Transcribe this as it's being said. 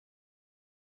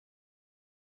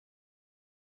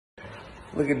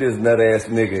Look at this nut ass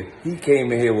nigga. He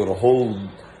came in here with a whole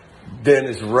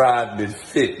Dennis Rodman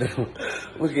fit.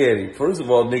 Look at him. First of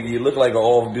all, nigga, you look like an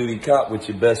off-duty cop with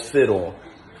your best fit on.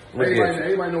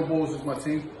 Everybody know Bulls is my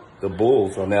team. The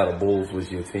Bulls, or now the Bulls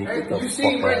was your team. Hey, you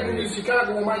seen Mike in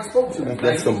Chicago when Mike spoke to me.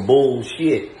 That's some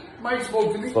bullshit. Mike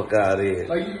spoke to me. Fuck out of here.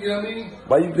 Like, you know what I mean?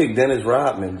 Why you pick Dennis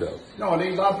Rodman, though? No, a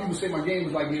lot of people say my game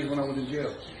was like his when I was in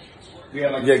jail.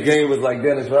 Like your game was like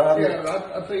Dennis Rodman?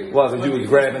 Yeah, I played. Why, because you was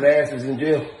grabbing asses in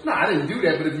jail? No, I didn't do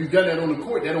that, but if you done that on the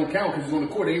court, that don't count because it's on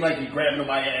the court. It ain't like you grabbing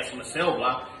nobody's ass on a cell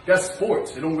block. That's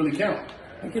sports. It don't really count.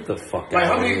 Get the fuck like,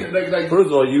 out of here. First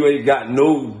of all, you ain't got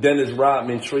no Dennis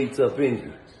Rodman traits up in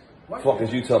you. What? Fuck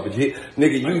is you talking?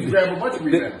 Nigga,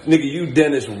 you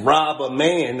Dennis rob a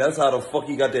man. That's how the fuck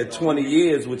you got that 20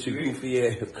 years with your goofy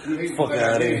ass. Fuck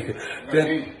out of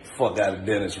here. Fuck out of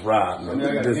Dennis Rodman.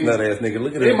 This nut ass nigga.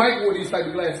 Look at that. Mike wore these type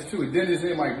of glasses too. Dennis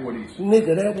and Mike wore these.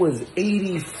 Nigga, that was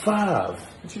 85.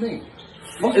 What you mean?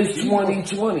 It's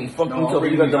 2020. Fuck you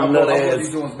talking. You got them nut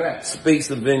ass Space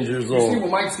Avengers on. You see when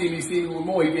Mike see me with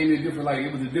more, he gave me a different, like,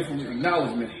 it was a different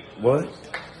acknowledgement. What?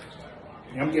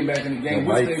 I'm getting back in the game.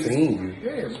 Mike seen you.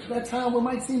 Yeah, that time when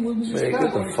Mike seen me. Man,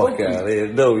 get the fuck out of here.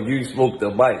 No, you spoke to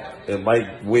Mike, and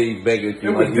Mike waved back at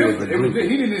you like you was a group.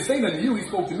 He didn't say nothing to you, he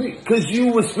spoke to me. Because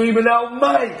you was screaming out,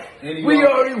 Mike. We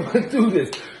already went through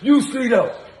this. You screamed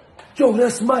out, yo,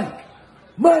 that's Mike.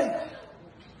 Mike.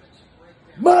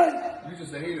 Mike. You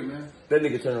just a hater, man. That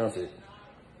nigga turned around and said,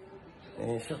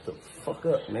 man, shut the fuck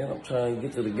up, man. I'm trying to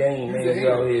get to the game, man. You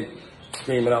out here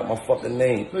screaming out my fucking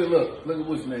name. Look at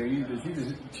what's his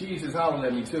name. Cheese is hollering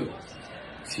at me too.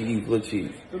 Cheese? What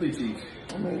cheese? Philly cheese.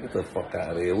 I mean, get the fuck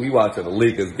out of here. We watching the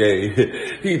Lakers game.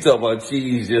 He talking about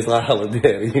cheese just hollering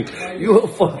at him. You a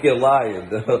fucking liar,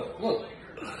 though. Look.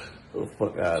 Get the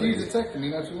fuck out of here. Cheese texted me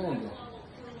not too long ago.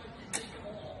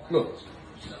 Look.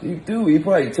 You do. He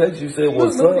probably texted you, said,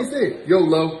 what's up? Look what he said. Yo,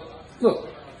 Lo. Look.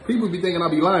 People be thinking I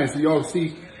be lying, so y'all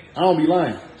see I don't be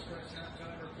lying.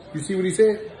 You see what he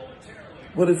said?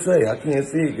 What did it say? I can't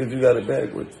see it because you got it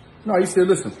backwards. No, he said,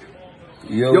 listen.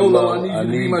 Yo, Lo, I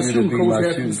need you to be my shooting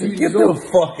coach. Get the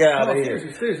fuck out of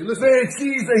here. Seriously, listen. Man,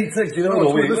 Cheese ain't texting.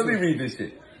 No, wait, let me read this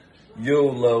shit. Yo,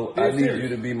 Lo, I need you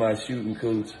to be my shooting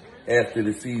coach after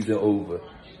the season over.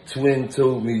 Twin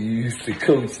told me you used to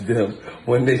coach them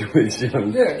when they was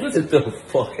young. Yeah, listen. Get the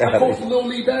fuck out of here. I coached Little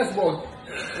League basketball.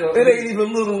 It ain't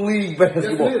even Little League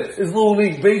basketball. Yes, it's Little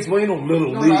League baseball. Ain't no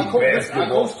Little League basketball.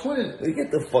 I coach Twin. Hey,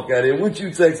 get the fuck out of here. What you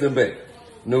texting back?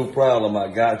 No problem. I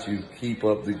got you. Keep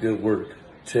up the good work.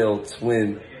 Tell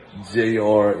Twin,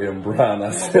 JR, and Brian I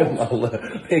sent my love.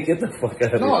 Hey, get the fuck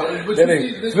out of here. That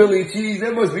ain't Philly cheese.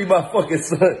 That must be my fucking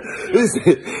son.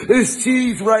 This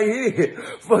cheese right here.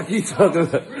 Fuck you talking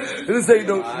about? This ain't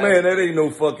no, man, that ain't no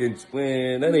fucking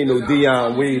Twin. That ain't no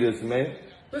Deion Waiters, man.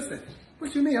 Listen.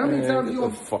 What you mean? How many times you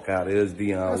get the fuck out of here? It's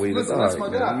Deion Waiters. Listen, that's my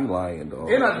guy. You lying, dog.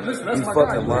 Listen, that's my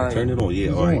guy. Lying. Turn it on.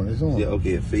 Yeah, all right. It's on. Yeah,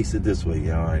 okay. Face it this way.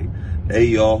 Yeah, all right. Hey,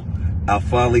 y'all. I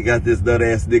finally got this nut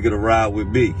ass nigga to ride with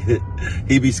me.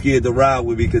 He be scared to ride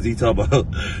with me because he talk about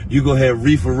you gonna have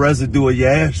reefer residue in your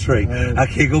ashtray. I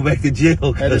can't go back to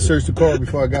jail. I had to search the car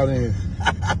before I got in.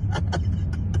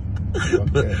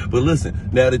 But listen,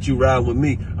 now that you ride with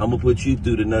me, I'm gonna put you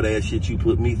through the nut ass shit you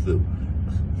put me through.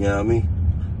 You know what I mean?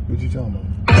 What you talking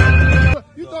about?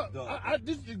 You thought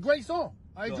this is a great song.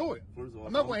 I enjoy it.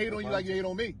 I'm not gonna hate on you like you hate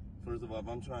on me. First of all, if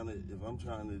I'm trying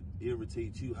to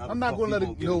irritate you, I'm not gonna let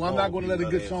it go. I'm not gonna let a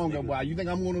good song go by. You think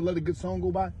I'm gonna let a good song go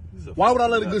by? Why would I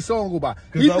let a good song go by?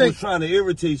 Because I was trying to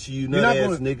irritate you, nut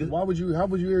ass nigga. Why would you? How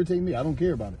would you irritate me? I don't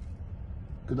care about it.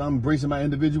 Because I'm embracing my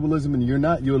individualism, and you're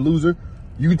not. You're a loser.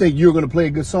 You think you're gonna play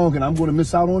a good song, and I'm gonna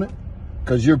miss out on it?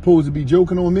 Because you're supposed to be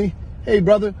joking on me? Hey,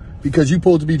 brother, because you're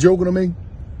supposed to be joking on me?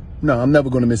 No, I'm never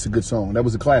going to miss a good song. That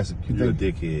was a classic. You're a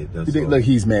dickhead. That's you think, look,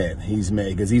 he's mad. He's mad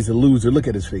because he's a loser. Look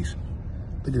at his face.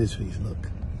 Look at his face. Look.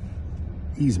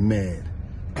 He's mad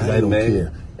because I don't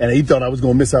care. And he thought I was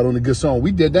going to miss out on a good song.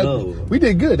 We did that. No. We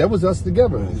did good. That was us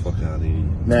together. Oh, fuck out of here.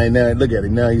 Now, look at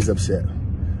him. Now he's upset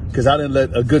because I didn't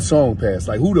let a good song pass.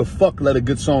 Like, who the fuck let a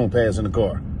good song pass in the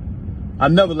car? I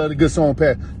never let a good song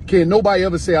pass. Can't nobody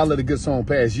ever say I let a good song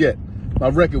pass yet. My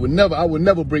record I would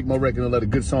never break my record and let a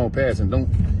good song pass and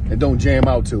don't jam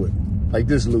out to it. Like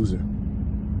this loser.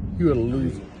 You're a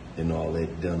loser. And all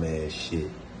that dumbass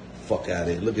shit. Fuck out of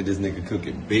it. Look at this nigga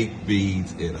cooking baked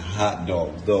beans and hot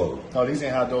dogs, dog. No, these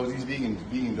ain't hot dogs, these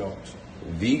vegan dogs.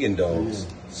 Vegan dogs?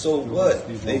 Yeah. So what?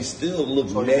 They still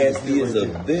look nasty as a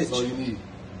bitch. That's all you need.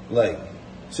 Like,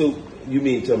 so you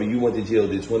mean tell me you went to jail,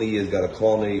 did 20 years, got a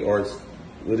culinary arts,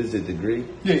 what is it, degree?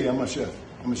 Yeah, I'm a chef.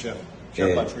 I'm a chef.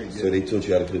 Chef by trade, So they taught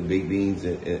you how to cook baked beans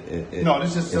and no,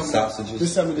 this is something, sausages? This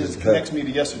is something that connects me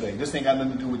to yesterday. This ain't got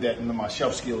nothing to do with that and my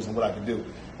chef skills and what I can do.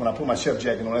 When I put my chef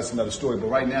jacket on, that's another story. But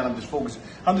right now, I'm just focused.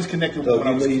 I'm just connected with when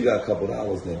I was a kid. You got a couple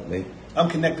 $dollars now, man. I'm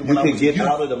connected when I was a kid. You can get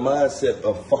out of the mindset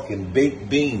of fucking baked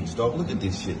beans, dog. Look at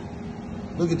this shit.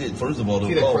 Look at this. First of all, no.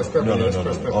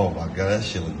 Oh my God, that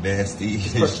shit look nasty.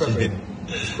 It's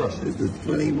crushed. It's the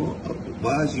flame on.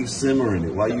 Why is you simmering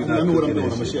it? Why you not? I know what I'm doing.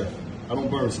 I'm a chef. I don't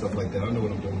burn stuff like that. I know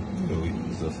what I'm doing.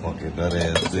 He's a fucking nut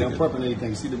ass. See, I'm prepping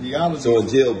anything. See, the reality. So in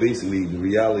jail, basically, the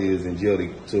reality is in jail they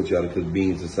taught you how to cook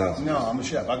beans and sausage. No, I'm a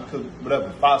chef. I can cook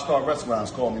whatever. 5-star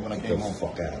restaurants called me when I came home.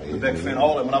 Fuck out of here.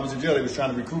 All that. When I was in jail, they was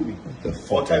trying to recruit me. The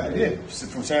fuck out of here.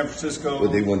 From San Francisco.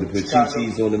 But they wanted to put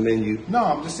Chi-Chi's on the menu. No,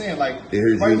 I'm just saying, like, they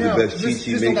heard right you now, the best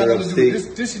Chi-Chi maker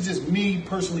upstate. This is just me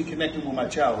personally connecting with my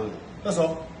childhood. That's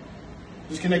all.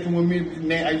 Just connecting with me.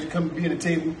 I used to come be at the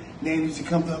table. Nanny used to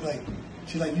come up like,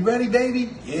 she's like, you ready, baby?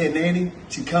 Yeah, Nanny.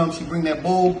 She comes, she bring that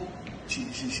bowl.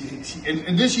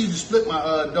 And then she used to split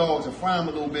my dogs and fry them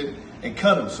a little bit and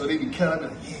cut them. So they be cut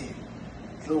up. Like, yeah,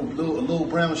 a little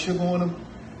brown sugar on them.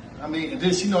 I mean, and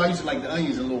then she know I used to like the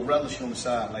onions and a little relish on the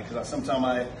side. Like, cause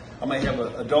sometimes I might have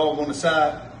a dog on the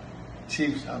side. She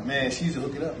used to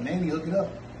hook it up. Nanny hook it up.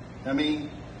 I mean,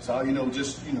 so,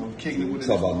 just, kicking it with it.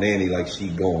 Talk about Nanny like she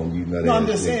gone, you know that. No, I'm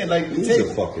just saying, like, the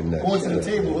table. Fucking nut. Going to the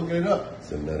table, hooking it up.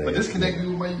 But this connected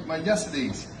me with my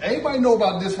yesterdays. Everybody know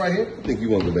about this right here. I think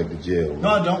you want to go back to jail. Man. No,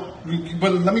 I don't.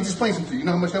 But let me just explain something to you. You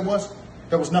know how much that was?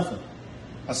 That was nothing.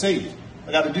 I saved.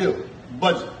 I got a deal.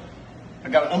 Budget. I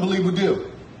got an unbelievable deal.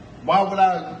 Why would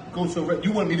I go to a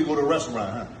you want me to go to a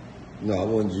restaurant, huh? No, I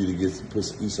wanted you to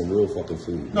eat some real fucking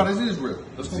food. No, this is real.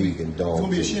 That's vegan dogs. It's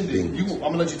gonna be a shindig. I'm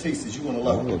gonna let you taste this. You're gonna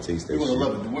love it. I'm gonna taste that. You're gonna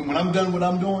love it. When I'm done what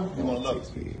I'm doing, you're gonna love it.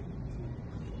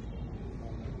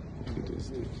 Look at this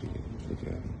dick here. Look at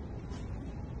him.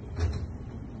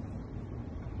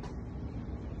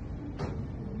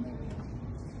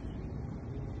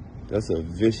 That's a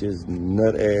vicious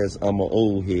nut ass. I'm an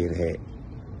old head hat.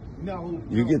 No.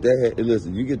 You get that hat.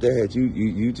 Listen, you get that hat.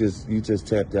 You just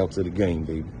tapped out to the game,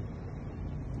 baby.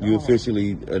 You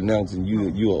officially announcing you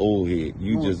an old head.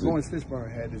 Lawrence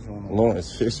Fishburne had this on.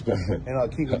 Lawrence Fishburne. And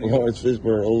Lawrence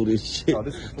Fishburne old as shit. No,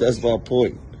 that's my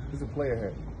point. It's a player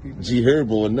hat. G Herbo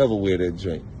will never wear that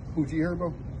drink. Who, G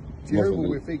Herbo? G Herbo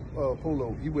wear fake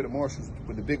polo. He wear the Marshalls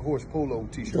with the big horse polo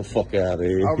t-shirt. The fuck out of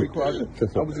here. I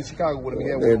was in Chicago with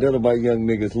him. None of my young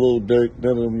niggas, Lil Durk,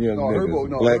 none of them young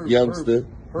niggas. Black Youngster,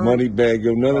 Money Bag,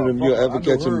 none of them you'll ever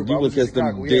catch them. You will catch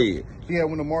them dead. He had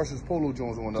one of the Marshalls polo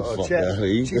joints on the chest.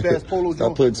 Cheap ass polo joint.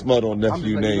 Stop putting smut on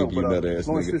nephew name, you nut ass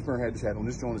Lawrence nigga. Fishburne had this hat on.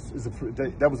 This joint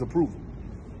that was approval.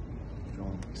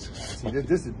 See,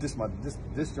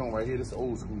 this joint right here, this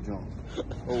old school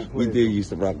joint. We did used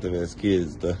to rock them as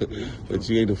kids, though. But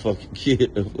you ain't a fucking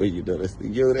kid before you know that.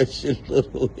 Yo, that shit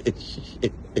little as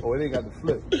shit. Oh, it ain't got the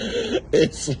flip.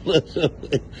 It's little.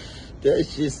 That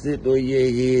shit sitting on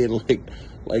your head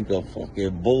like a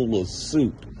fucking bowl of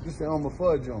soup. This the Elmer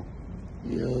Fudd joint.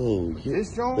 Yo,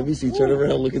 this joint? Let me see. Turn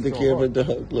around. Look at the camera,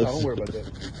 dog. Look. Don't worry about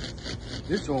that.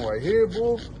 This joint right here,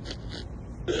 boy.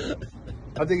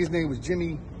 I think his name was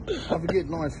Jimmy. I forget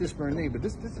Lawrence Fishburne's name, but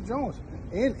this is Jones.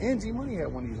 And G Money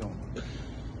had one of these on.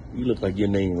 You look like your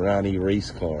name Ronnie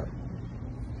Race Car.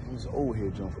 It's an old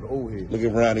head, John, for the old head. Look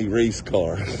at Ronnie Race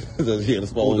Car.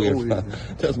 That's my old head.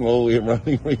 That's my old head,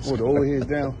 Ronnie Race Car. The old head's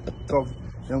down. Talk.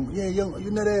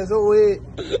 You nut ass old head.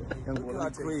 Look how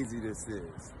crazy this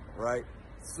is, right?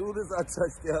 Soon as I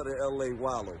touched out in LA,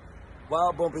 Wallo,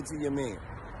 I'll bump into your man.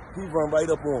 He run right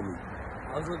up on me.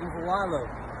 I was looking for Wallo.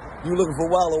 You looking for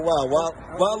Wallo?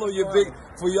 Wallo, you big.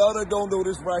 For y'all that don't know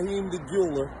this, Raheem the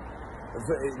jeweler,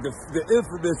 the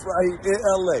infamous Raheem in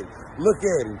LA. Look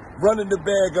at him, running the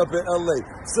bag up in LA,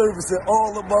 servicing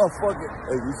all the motherfucking.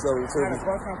 Hey, you servicing? I got a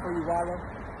question for you, Wallo.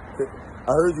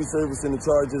 I heard you servicing the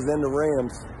Chargers and the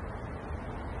Rams.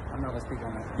 I'm not gonna speak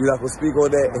on that. You're not gonna speak on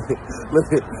that? Look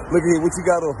here, what you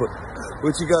got on?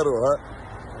 What you got on, huh?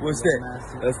 What's that?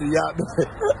 That's the yacht.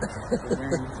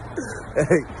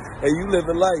 Hey, you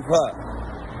living life, huh?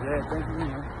 Yeah, thank you,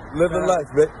 man. Living life,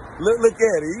 man. Look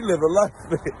at it, you living life,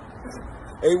 man.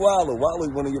 Hey, Wallo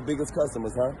one of your biggest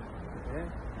customers, huh?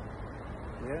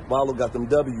 Yeah. Wallo got them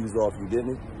W's off you,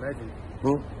 didn't he? The legend.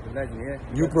 The legend, yeah.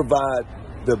 You provide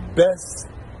the best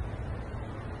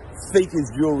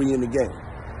fakest jewelry in the game.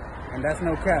 And that's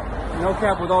no cap. No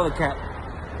cap with all the cap.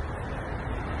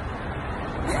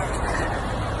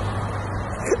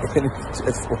 And it's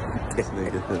just like this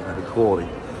nigga. I caught him.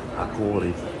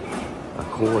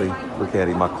 Look at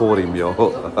him. I caught him, yo.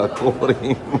 I caught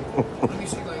him. Let me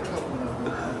see like a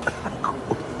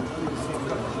couple.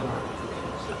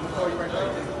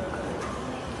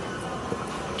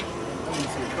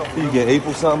 You get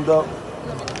April something, dog?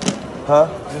 Huh?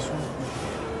 This one?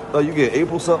 Oh, you get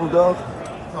April something, dog?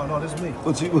 No, this is me.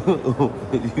 What you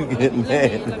get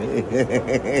mad?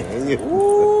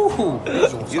 Ooh,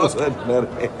 You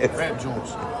mad. rap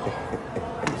joints.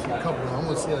 See a couple of them. I'm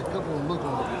gonna see a couple of them look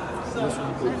on this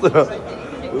one.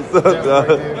 What's up, dog?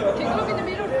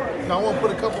 No, I want to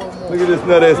put a couple of them on. Look at this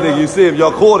nut ass nigga. You see him?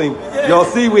 Y'all caught him. Y'all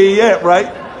see where he at, right?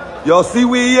 Y'all see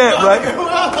where he at,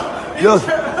 right?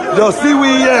 Y'all see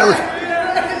where he at, right?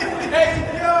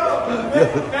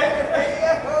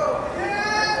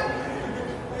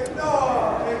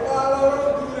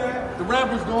 The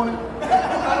rappers doing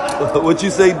it. What you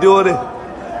say doing it?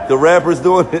 The rappers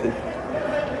doing it?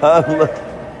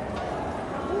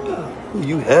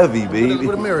 You heavy, baby.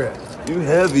 Where the mirror at? You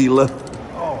heavy, look.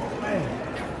 Oh, man.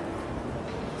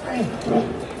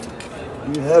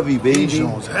 You heavy, baby. These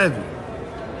Jones heavy.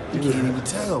 You can't even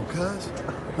tell, cuz.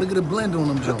 Look at the blend on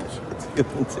them Jones.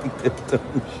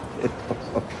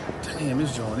 Damn,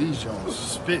 these Jones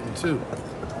spitting too.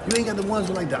 You ain't got the ones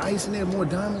with like the ice in there, more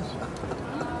diamonds?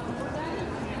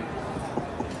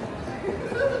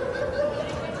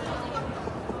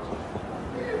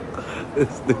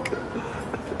 This nigga.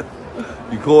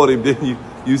 You caught him, didn't you?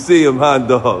 You see him, huh,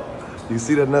 dog? You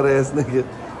see that nut ass nigga?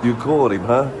 You caught him,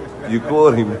 huh? You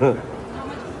caught him, huh?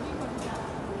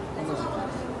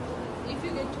 If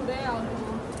you get today, I'll do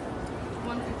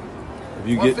 150. If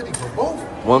you get 150 for both?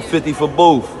 150 for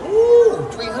both. Ooh,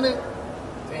 300.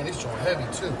 Damn, this joint heavy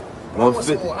too. I want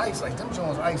some 150. more ice, like them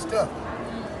joints iced up.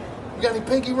 You got any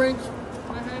pinky rings?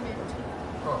 I have it.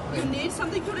 Oh, You man. need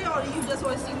something today, or you just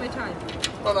wasting my time?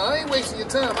 Oh, no, I ain't wasting your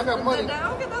time. I got money.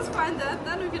 Okay, that's fine.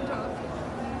 Then we can talk.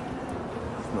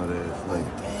 Nut ass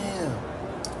nigga. Damn.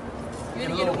 You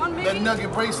gonna get one maybe? That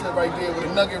nugget bracelet right there with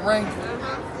a nugget ring. I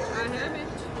have it.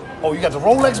 Oh, you got the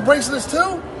Rolex bracelets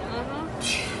too?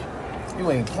 You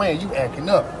ain't playing, you acting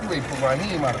up. You ready to put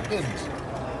Raheem out of business.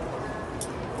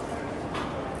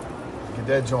 Get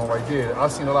that joint right there.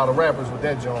 I've seen a lot of rappers with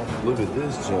that joint. Look at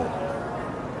this joint.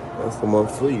 That's the one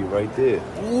for you right there.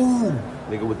 Ooh.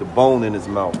 Nigga with the bone in his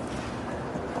mouth.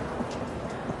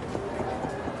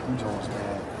 Them joints,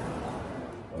 man.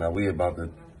 Now we about to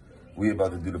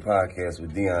do the podcast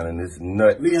with Dion, and this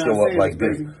nut Leon show up Sanders, like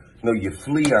this. baby. No, you're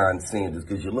Fleon Sanders,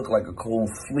 because you look like a cold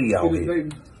flea out See this, here.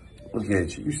 baby? Look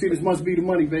at you. You see, this must be the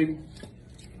money, baby.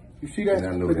 You see that? Yeah,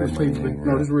 I know Look at that this money paper, baby. ain't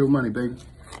No, real. this is real money, baby.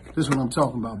 This is what I'm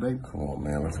talking about, baby. Come on,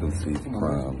 man. Let's go see the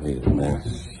crime here, man.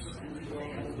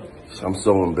 I'm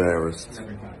so embarrassed.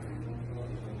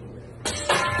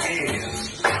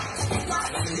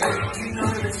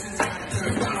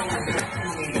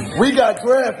 We got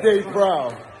draft day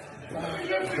proud.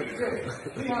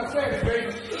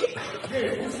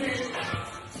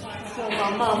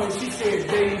 My mama, she said,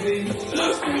 baby.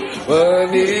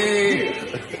 Money.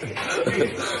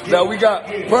 Now we got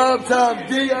primetime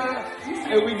Dion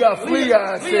and we got Fleon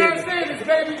Leon Sanders. Sanders,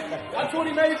 baby. I told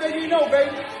him everything he know,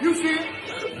 baby. You see it?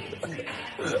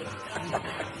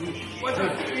 What's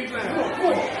up? Come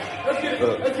on. Let's get it.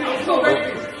 Let's get it. Let's go,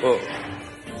 baby.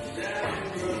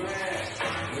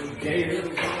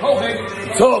 Oh, baby.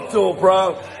 Talk to him,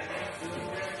 bro.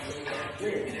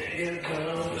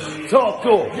 Talk to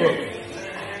him.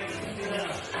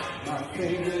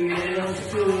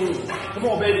 Come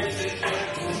on, baby.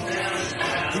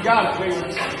 You got it, baby.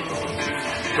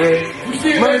 You see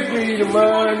it, Must baby? be the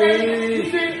money. You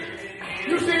see it?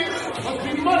 You see it? Must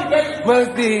be the money, baby.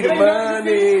 Must be the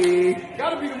money.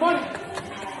 Gotta be the money.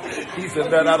 He said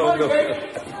that, I don't know.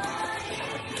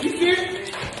 You see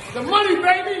it? The money,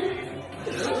 baby.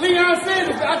 Leon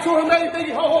Sanders, I told him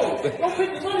everything. Ho, don't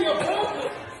pick the money up, bro.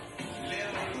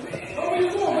 What are you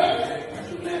doing, baby?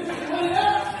 Pick the money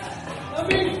up. I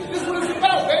mean, this is what it's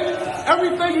about, baby.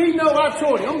 Everything he know, I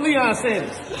told him. I'm Leon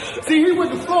Sanders. See, he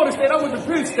went to Florida State, I went to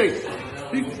Penn State.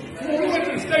 He went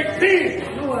to the state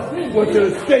pen. Went to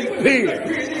the state pen.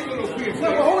 No,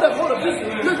 but hold up. Listen,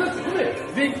 come here.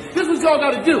 This is what y'all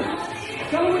gotta do.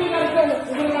 Tell me when you gotta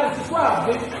go, when you gotta subscribe,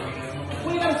 bitch.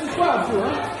 When you gotta subscribe to, huh?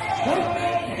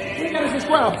 When you gotta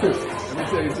subscribe to? Let me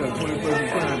tell you something, 21st and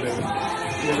prime, baby.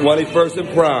 21st and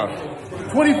prime.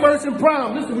 21st and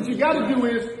prime. Listen, what you gotta do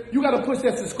is, you gotta push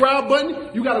that subscribe button,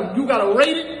 you gotta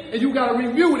rate it, and you gotta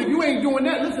review it. If you ain't doing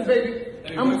that, listen, baby,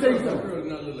 I'm gonna tell you something. Curl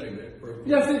did not look like that. Perfect.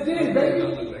 Yes, it did, baby.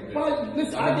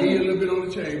 Listen, I give you a little bit on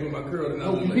the chain, but my curl did not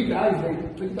Oh, look you like beat the that. ice, baby.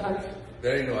 Look at the ice.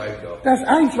 That ain't no ice, though. That's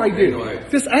ice right there. No ice.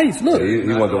 This ice, look.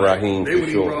 He want the Raheem They for wouldn't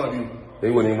even sure. rob you. They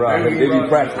wouldn't even rob him. They be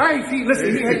practicing. I ain't see, listen,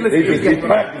 They just be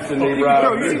practicing, they Bro,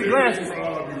 rob. you see the glasses.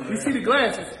 You see the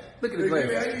glasses. Look at the Hey,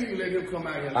 glasses. how you even let him come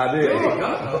out here? I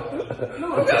did. No,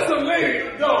 that's a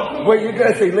lady. No. Wait, you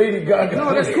gotta say Lady Gaga.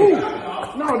 No, that's cool.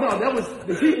 No, that was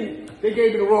the people. They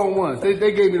gave me the wrong ones. They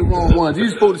gave me the wrong ones. You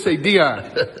supposed to say Dion.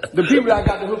 The people that I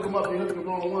got to hook them up, they hooked the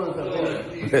wrong ones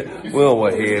up. We don't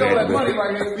want to hear All that, that money man.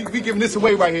 right here. We giving this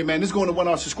away right here, man. This is going to one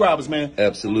of our subscribers, man.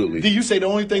 Absolutely. D, you say the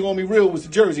only thing on me real was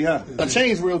the jersey, huh? The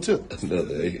chain's real too.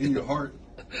 In your heart.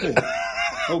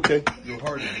 Okay. Your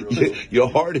heart is real. Your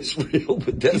heart is real,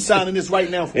 but that's He's signing this right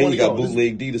now for and one you of got y'all.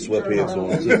 bootleg Dita sweatpants on.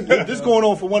 This going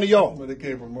on for one of y'all. But they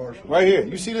came from Marshall. Right here.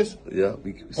 You see this? Yeah,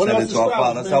 we One send of it our to our subscribers,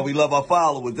 followers. That's man. how we love our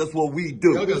followers. That's what we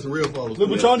do. Y'all got some real followers. Look,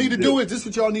 what y'all need to do is, this is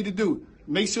what y'all need to do.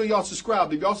 Make sure y'all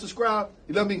subscribe. If y'all subscribe,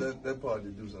 you let me. That part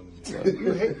did do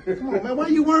something. Come on, man. Why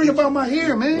you worrying about my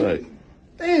hair, man? Right.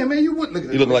 Damn, man. You would look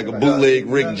at You look like a bootleg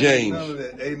Rick James.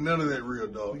 Ain't none of that real,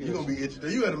 dog. You gonna be itchy.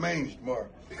 You had a mange tomorrow.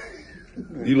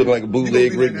 You look like a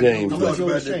bootleg Rick James. I'm gonna let you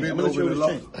hold this chain.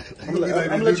 I'm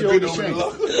gonna let you hold this chain. I'm gonna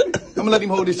let you hold this chain. I'm gonna let him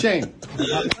hold this chain.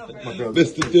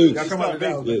 Mr. Dukes. Come on,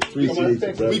 baby. Appreciate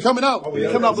you, bro. We coming out. We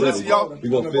coming out, but listen, y'all. We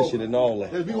gonna fish it and all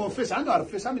that. We gonna fish. I know how to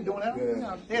fish. I've been doing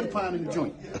that. I had a pond in the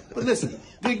joint. But listen,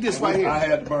 dig this right here. I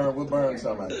had to burn. We'll burn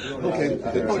somebody. Okay.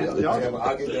 I'll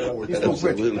get that over. He's so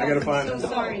rich. I gotta find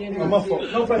him. Oh, my fault.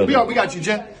 No problem. We got you,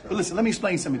 Jen. But listen, let me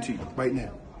explain something to you right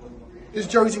now. This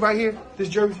jersey right here, this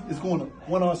jersey is going to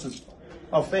one of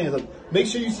our fans. Like, make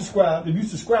sure you subscribe. If you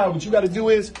subscribe, what you got to do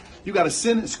is you got to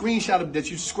send a screenshot of that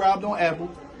you subscribed on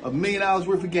Apple, $1 million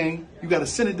worth of game. You got to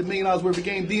send it to $1 million worth of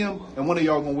game DM, and one of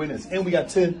y'all gonna win this. And we got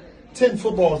 10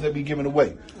 footballs that we giving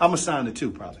away. I'm gonna sign it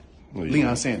too, probably. No,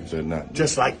 Leon Sanders. they're not.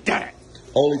 Just like that.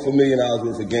 Only for $1 million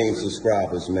worth of game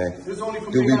subscribers, man.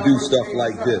 Do we do stuff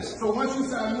like this? So once you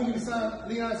sign, you need to sign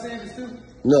Leon Sanders too?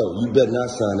 No, you better not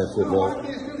sign that football. Why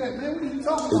can't do that, man? What are you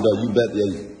talking You about? know, you bet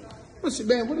yeah, What's it,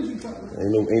 man? What are you talking about?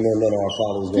 ain't no none of our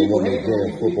followers gonna People win no hate damn on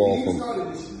me. football He from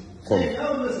started this shit. Hey,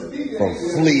 now listen, DJ.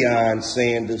 Fleon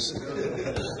Sanders,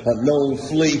 a known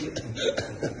flea.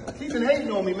 He been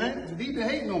hating on me, man. He been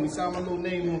hating on me. Saw my little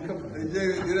name on a couple. Hey, Jay,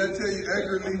 did I tell you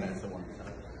accurately?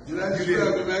 Did I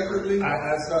describe him accurately?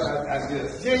 I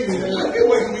did. Jamie, man. I can't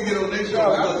wait till we get on their show.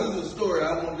 Because this is a story.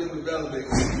 I want them to validate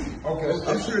it. Okay.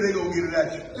 I'm sure they're going to get it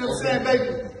at you. You know what I'm saying,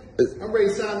 baby? I'm ready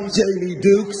to sign these. Jamie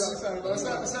Dukes. What's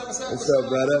up? What's up,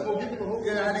 brother?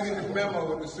 Yeah, I had to get the memo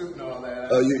with the suit and all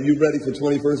that. You ready for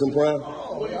 21st and Prime?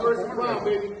 Oh, yeah, first and prime,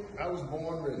 baby. I was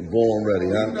born ready. Born ready,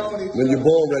 huh? When you're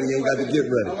born ready, you ain't got to get How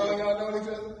ready. long y'all known each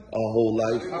other? Our whole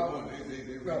life. How long?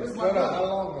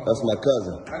 That's my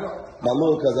cousin. My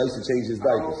little cousin, I used to change his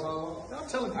diapers. I'm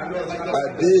telling you, like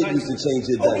I did used to change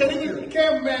his okay, diapers. then you the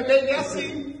cameraman, baby. I see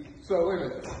you. So wait a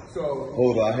minute. So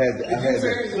Hold on, I had did you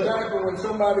change to. the diaper when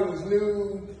somebody was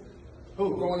new?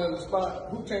 Who going in the spot?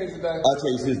 Who changed the diaper? I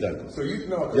changed his diapers. So you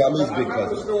know. Yeah, I'm his I big remember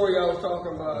the cousin. story I was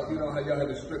talking about. You know how y'all had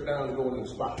to strip down to go in the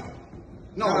spot.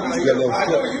 No, You got no I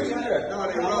know strip. you did that. No,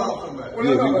 they robbed somebody. Well, no,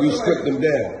 Yeah, no, we but stripped them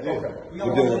down. Okay.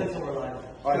 We're doing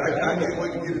I can't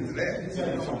wait to get into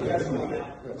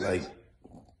that. like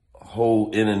whole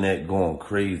internet going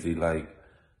crazy, like,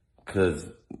 cause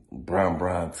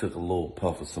Brown took a little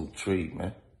puff of some tree,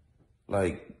 man.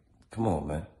 Like, come on,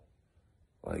 man.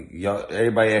 Like, y'all,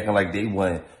 everybody acting like they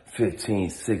won 15,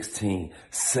 16,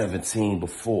 17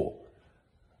 before.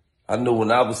 I know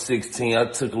when I was 16, I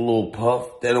took a little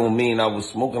puff. That don't mean I was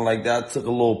smoking like that. I took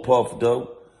a little puff,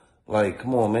 though. Like,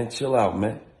 come on, man, chill out,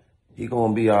 man. He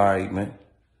gonna be all right, man.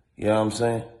 You know what I'm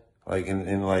saying? Like,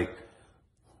 and like,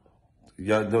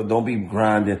 y'all don't be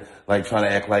grinding, like trying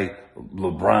to act like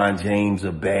LeBron James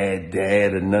a bad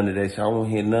dad or none of that shit. I don't want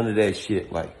to hear none of that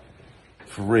shit, like,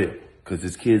 for real. Because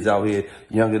there's kids out here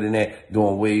younger than that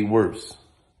doing way worse.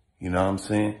 You know what I'm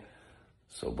saying?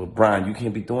 So, but Brian, you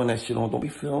can't be doing that shit on. Don't be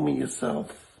filming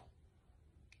yourself.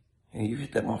 And you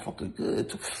hit that motherfucker good,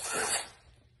 too.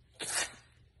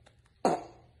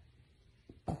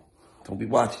 Don't be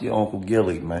watching your Uncle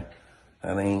Gillie, man.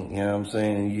 That ain't, you know what I'm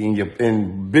saying?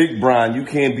 In Big Brian, you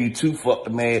can't be too fucked,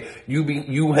 man.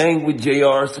 You hang with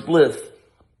J.R. Spliff.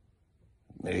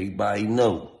 Everybody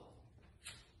know.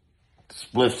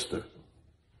 Spliffster.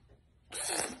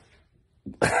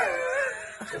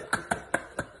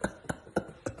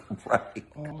 Right.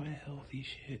 All that healthy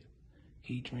shit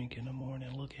he drink in the morning.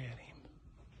 Look at him.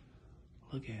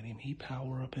 Look at him. He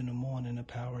power up in the morning and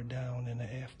power down in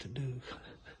the afternoon.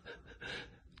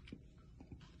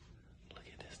 Look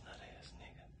at this nut ass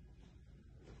nigga.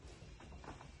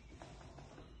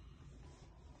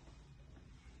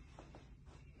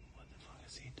 What the fuck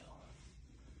is he doing?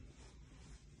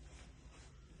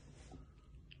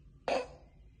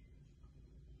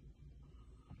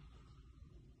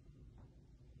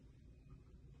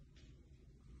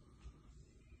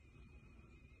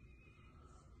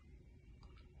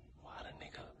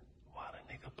 Why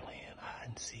the nigga playing hide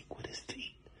and seek with his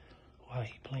feet?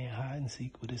 and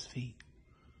seek with his feet.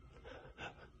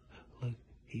 Look,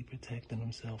 he protecting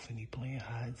himself and he playing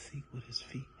hide and seek with his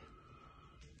feet.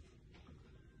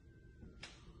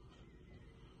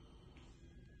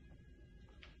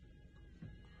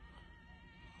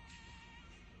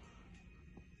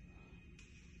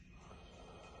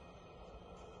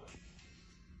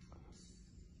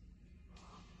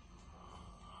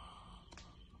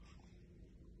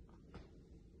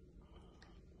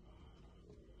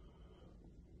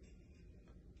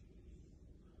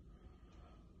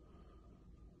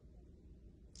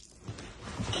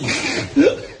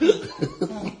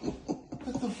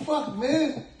 What the fuck,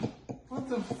 man? What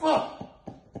the fuck?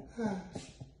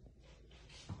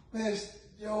 Man,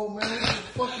 yo, man, what the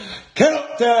fucking...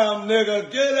 Countdown,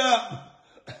 nigga, get up!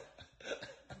 You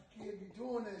can't be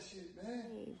doing that shit, man.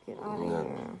 Get out of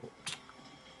here.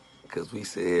 Cause we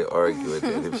sit here arguing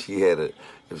that if she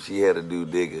had a new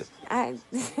nigga, I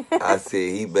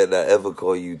said he better not ever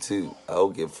call you too. I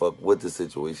don't give a fuck what the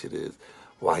situation is.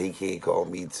 Why he can't call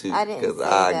me too? I didn't say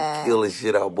I that. kill the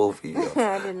shit out both of y'all.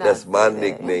 I did not That's my say that.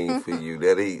 nickname for you.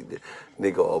 That ain't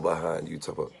nigga all behind you.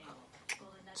 Talk about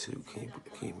two. Can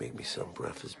you make me some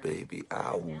breakfast, baby?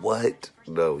 What?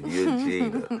 No, you're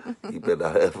Gina. He better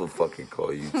not ever fucking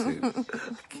call you too.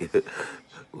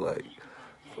 Like,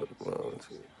 fuck around with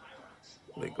you.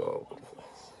 Nigga,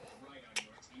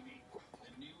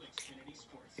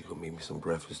 you gonna make me some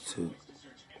breakfast too?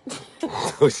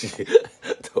 Oh shit!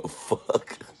 The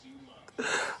fuck?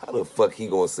 How the fuck he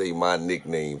gonna say my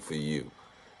nickname for you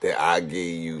that I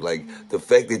gave you? Like the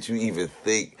fact that you even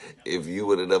think if you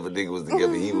and another nigga was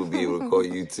together, he would be able to call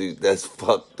you too. That's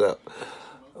fucked up.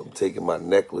 I'm taking my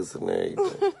necklace and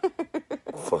everything.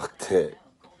 Fuck that.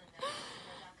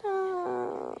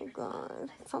 Oh, God.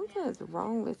 Something is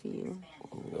wrong with you.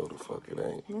 No, the fuck it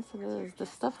ain't. Yes, it is. The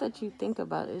stuff that you think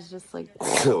about is just like...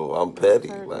 No, I'm petty.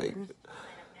 Hurting.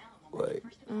 Like,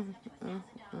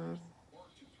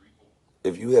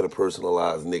 if you had a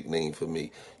personalized nickname for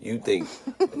me, you think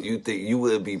you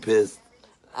would be pissed?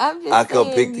 I'm just I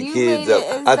come saying, pick the you kids made up.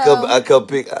 it I so- come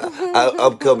pick.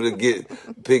 I'm coming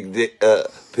to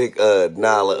pick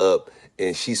Nala up,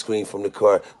 and she screamed from the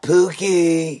car,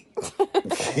 Pookie.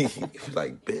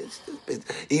 Like, bitch.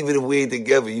 Even if we ain't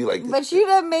together, you like. But you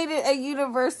done made it a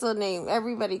universal name.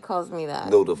 Everybody calls me that.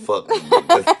 No, the fuck.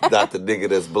 That's not the nigga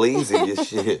that's blazing your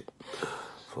shit.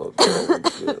 Fuck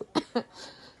that shit.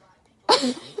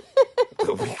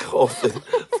 We coughing,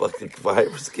 fucking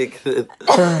virus kicking in.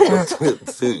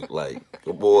 Dude, like,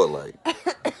 come on, like. I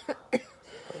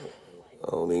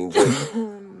don't even drink.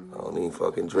 I don't even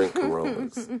fucking drink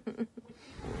Coronas.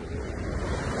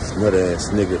 This nut ass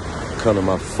nigga come to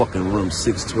my fucking room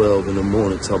 6:12 in the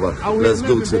morning talk about let's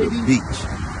go to the beach.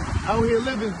 Out here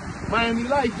living Miami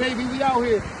life, baby. We out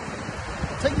here.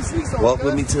 Take your sneaks off. Walk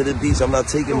with me to the beach. I'm not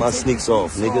taking my sneaks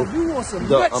off, nigga. You want some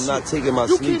Dog, nut I'm not shit. taking my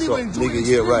You sneaks can't off, even enjoy nigga.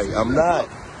 the Yeah, right. experience. I'm not.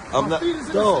 I'm My not. feet is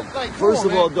in Dog, the- like, come first on,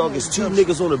 of all, man. dog, Come it's on, two jump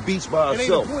niggas on the beach by It ain't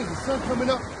ourselves. the point. The sun coming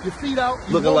up, your feet out.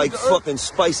 You Looking walk like the earth. fucking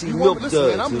spicy You milk want, listen, man,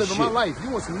 duds I'm and living shit. my life. You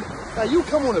want some? Now you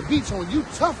come on the beach you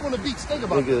tough on the beach. Think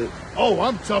about Nigga. it. Oh,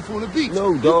 I'm tough on the beach.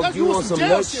 No, dog, you want want some jail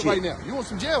nut shit shit. right now. You want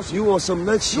some jail shit. You want some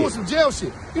nut shit. You want some jail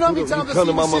shit. You know how many You times I come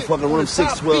to seen my this shit motherfucking on room the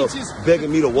top 612 beaches?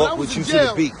 begging me to When walk I was with in you to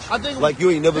jail, the beach. I think it Like was you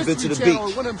ain't never been to History the Channel,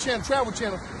 beach. One of them travel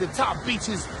channel, the top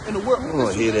beaches in the world. I don't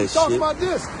wanna hear that Talk shit. about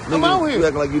this. Nigga, I'm out you here.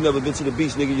 acting like you never been to the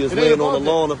beach, nigga. You just It ain't laying on the about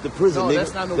that. lawn of the prison, No, nigga.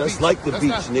 that's not no That's beach. like the That's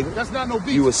beach, not- nigga. That's not no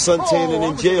beach. You was suntanning I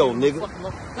in was jail, on the nigga. fucking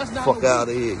lawn. That's not Fuck no out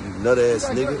of beach. here, you nut ass You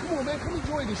gotta nigga. Come on, man. Come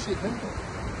enjoy this shit, man. You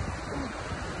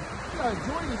gotta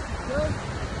enjoy this shit, man.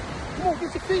 Come on, get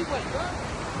your feet wet, man.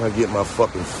 I get my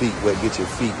fucking feet wet, get your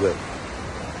feet wet.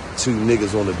 Two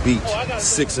niggas on the beach,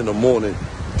 6 in the morning,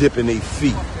 dipping their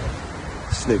feet.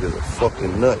 This nigga's a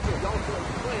fucking nut.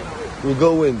 Well,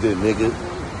 go in there, nigga.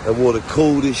 That water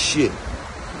cold as shit.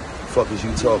 Fuck is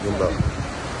you talking about?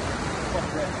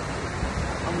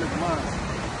 I'm living mine.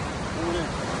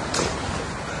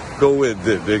 Go in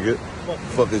there, nigga.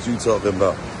 Fuck is you talking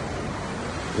about?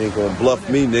 You ain't gonna bluff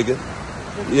me, nigga.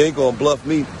 You ain't gonna bluff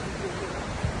me.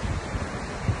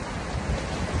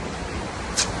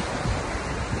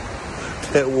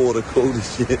 That water cold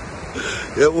as shit.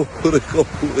 That water cold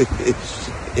as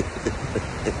shit.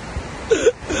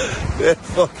 That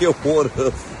fucking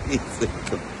water freezing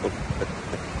cold.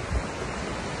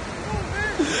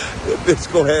 That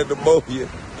bitch gonna have pneumonia.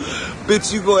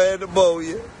 Bitch, you gonna have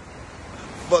pneumonia.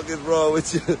 Fuck is wrong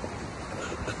with you?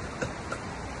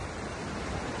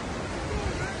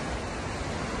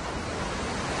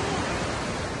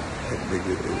 That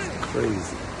nigga is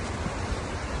crazy.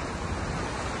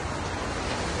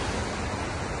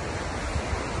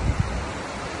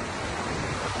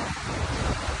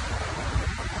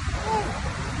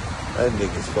 That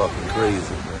nigga's fucking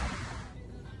crazy,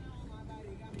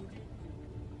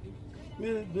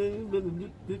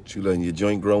 man. You letting your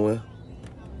joint grow in?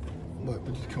 What?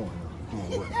 But just come on.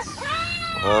 What?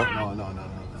 Huh?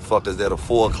 No. Fuck, is that a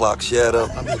 4 o'clock shadow?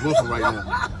 I'm just whooping right now.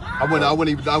 I wouldn't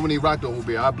even rock the whole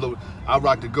beer. I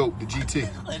rock the GOAT, the GT.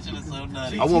 That shit is so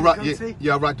nutty. I won't rock.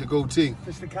 Yeah, I rock the GOAT T.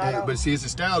 But see, it's a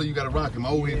style you gotta rock him. My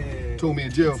old head told me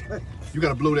in jail, you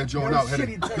gotta blow that joint out.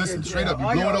 Listen, straight up, you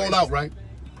blow it all out, right?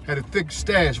 Had a thick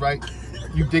stash, right?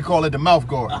 They call it the mouth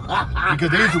guard because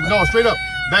they used to straight up.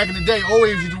 Back in the day,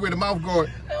 always used to wear the mouth guard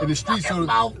in the streets so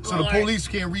the police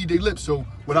can't read their lips. So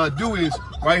what I do is,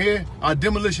 right here, I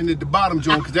demolition at the bottom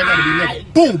joint, because that gotta be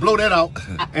naked. Boom, blow that out,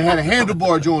 and had a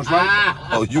handlebar joints, right?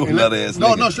 Oh, you a nut ass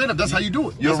nigga. No, straight up, that's how you do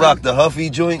it. You rock the Huffy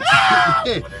joint?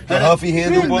 Yeah. The Huffy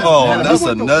handlebar? Oh, that's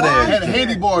a nut ass. Had a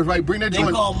handy bars, right? Bring that joint.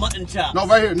 They call mutton chops. No,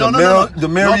 right here. No. The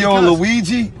Mario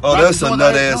Luigi? Oh, that's a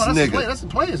nut ass nigga. That's a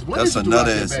players. That's a nut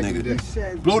ass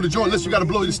nigga. Blow the joint. Listen, you gotta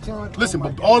blow this. Listen,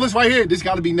 but all this right here, this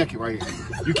gotta be naked right here.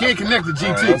 You can't connect the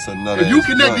GT. That's a nut if you ass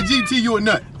connect joint. the GT, you a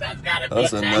nut.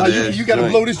 That's a nut ass You gotta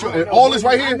blow this joint. All this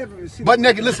right here, butt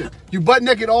naked. Listen, you butt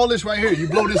naked. All this right here, you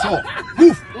blow this off.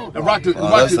 Woof. And rock the.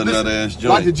 That's a nut ass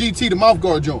joint. Rock the GT, the mouth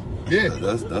guard joint. Yeah,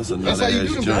 that's a nut how you ass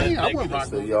do them, joint. man. I wouldn't rock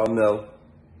So them. y'all know,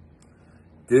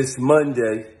 this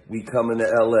Monday we coming to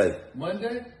LA.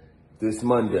 Monday? This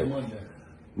Monday. Monday.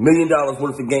 $1 million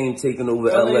worth of game taking over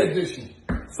LA LA. edition.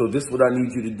 So this is what I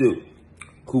need you to do.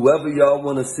 Whoever y'all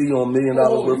want to see on $1 million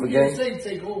worth of you game. can't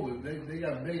say take over. They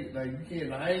got big. Like, you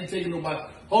can't. I ain't taking nobody.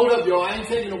 Hold up, yo. I ain't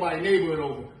taking nobody neighborhood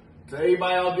over. So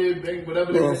everybody out there,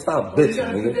 whatever Man, they stop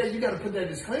bitching, nigga. You gotta put that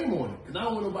disclaimer on it. Because I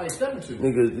don't want nobody stepping to it.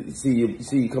 Nigga,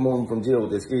 see, you come home from jail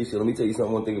with that scary shit. Let me tell you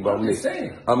something, one thing about I'm me. just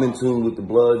saying. I'm in tune with the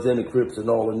Bloods and the Crips and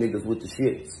all the niggas with the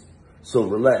shits. So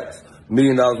relax. $1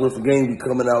 million worth of game, we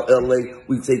coming out LA,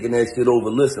 we taking that shit over.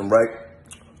 Listen, right?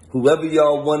 Whoever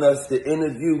y'all want us to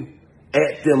interview,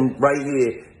 at them right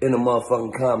here in the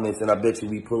motherfucking comments, and I bet you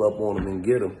we pull up on them and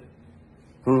get them.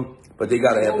 But they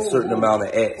gotta have a certain amount of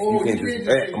acts. You can't just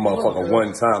act a motherfucker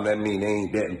one time. That mean they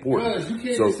ain't that important. Because you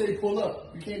can't just say pull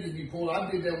up. You can't just be pulled up.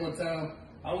 I did that one time.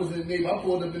 I was in the neighborhood. I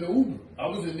pulled up in the Uber. I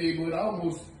was in the neighborhood. I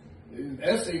almost, in the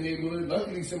essay neighborhood,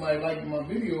 luckily somebody liked my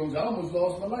videos. I almost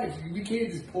lost my life. We can't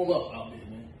just pull up out there,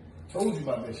 man. Told you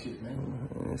about that shit, man.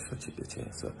 Shut your bitch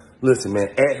ass up. Listen, man,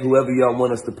 at whoever y'all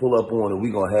want us to pull up on, and we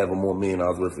gonna have a more $1 million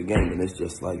worth of game, and it's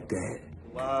just like that.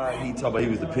 Why he talking about he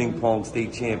was the ping pong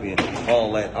state champion,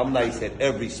 all that. I'm nice at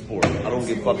every sport. I don't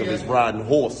give a fuck if it's riding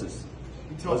horses.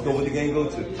 Let's go. What the game go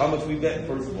to? How much we bet,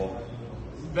 first of all?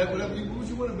 Bet whatever you, what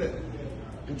you want to bet.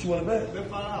 What you want to bet? Bet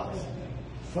 $5.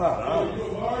 $5. You're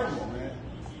a hard one, man.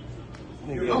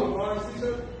 Nigga. You're a hard, see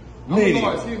that?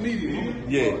 Medium. See a medium.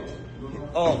 Yeah.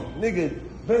 Nigga,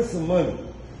 bet some money.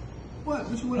 What?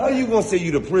 What you want How you gonna say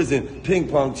you the prison ping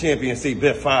pong champion and say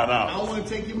bet $5? I don't want to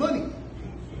take your money.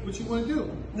 What you want to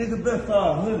do? Nigga, bet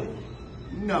 500.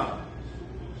 Nah.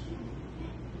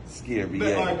 Scary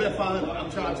Bet, all right, ass. bet 500. I'm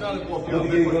trying to go up. What the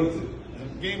game go to?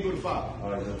 Game go to 5. All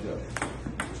right, let's go.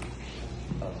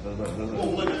 Oh,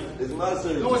 1 nothing. It's my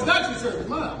service. No, it's not your service. It's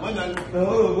mine. 1 nothing.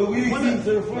 No, but we One need nothing. to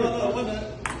serve first. No, 1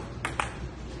 nothing.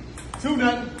 2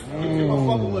 nothing. Give me my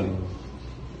fucking money.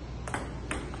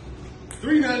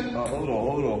 3 nothing. Hold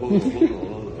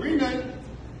on. 3 nothing.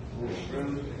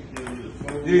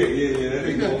 Yeah. That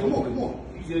 3 ain't nothing. Come going. on.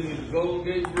 He gave me the Golden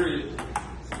Gate Bridge.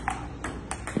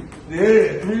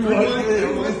 Yeah,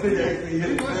 3-1. This thing actually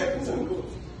hit it back.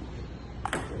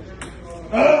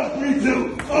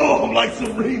 3-2. Oh, I'm like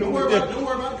Serena. Don't worry about it.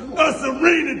 Come on.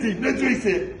 Serenity. That drink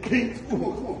said pink. Come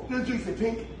on. That drink said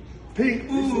pink.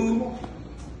 Pink. Ooh.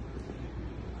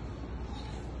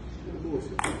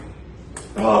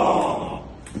 Oh.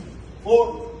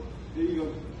 4. There you go.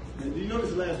 And you know this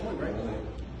is the last one, right?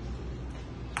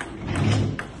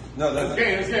 No, that's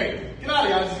That's game. Get out of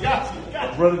here. I just got you.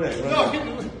 Run it back. No, get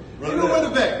the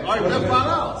back. All right, bet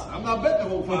 $5. I'm not betting the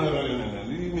whole $5. No. What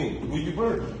do you mean? Will you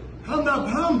burn? I'm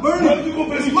burning. No, you gonna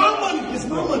bet It's my money. It's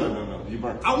my money. No. You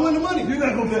burn. I won the money. You're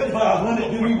not gonna bet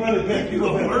 500. Then we run it back. You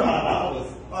gonna bet $5. All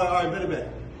right, bet it back.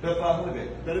 Bet 500 back.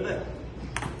 Bet it back.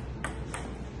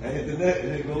 I hit the net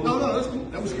and it goes. No, that's cool.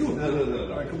 That was cool. No.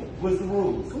 All right, come on. What's the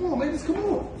rules? Come on, man. Just come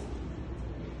on.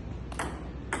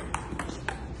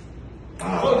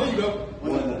 Oh, there you go.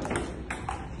 1 nothing. 2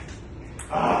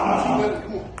 nothing.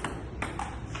 Come on.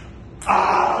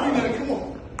 3 nothing. Come on.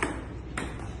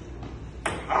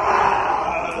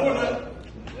 4 nothing.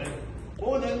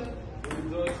 4 nothing.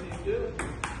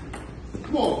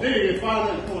 Come on, there you go. 5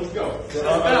 nothing. Come on, let's go. Bet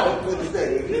 1,000.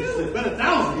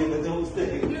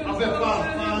 I bet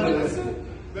 500.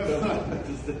 Bet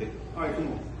 500. All right, come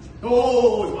on.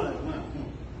 Oh, it's mine.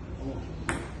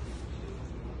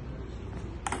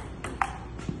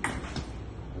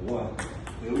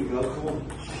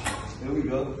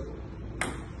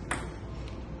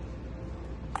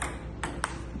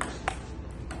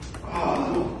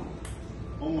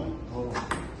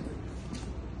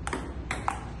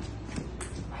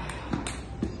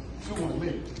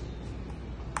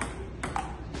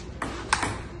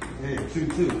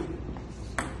 2-2.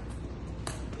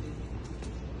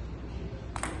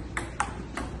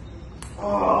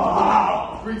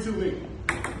 Oh, 3-2 me.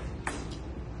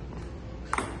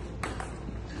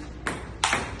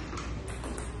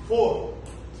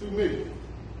 4-2 me.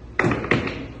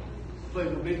 Play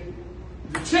with me.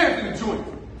 The champion of joint.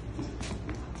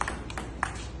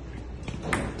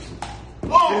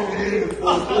 Oh!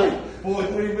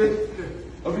 4-3, bitch.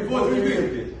 I'll be 4-3,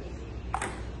 bitch.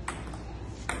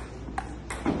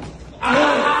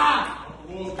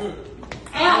 Ball's good.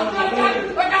 I got you.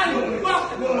 I got you.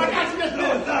 I got you.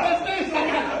 That's this. I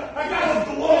got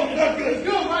you. The wall is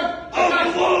good, right? I got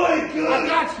you. I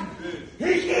got you.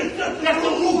 That's the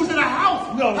rules in the house.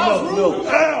 No.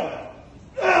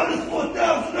 Ow, this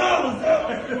 $4,000 out.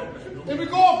 If we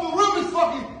go off the rim, it's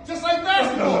fucking just like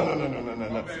basketball.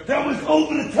 No. That was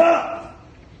over the top.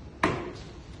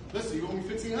 Listen, you owe me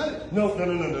 $1,500. No.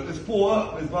 It's 4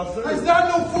 up. It's my service. It's not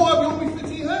no 4 up. You owe me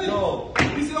 $1,500. No.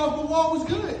 He said off the wall was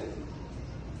good.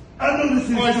 I know this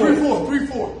is All right,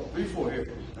 3-4 here.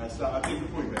 That's I take the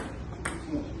point back.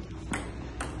 Come on.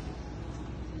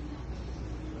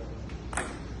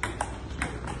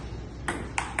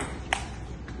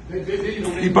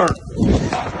 He burnt.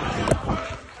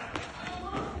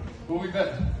 Who we bet?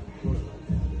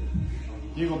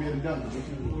 You ain't gonna be able to done it.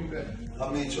 Who we bet? How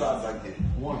many tries I get?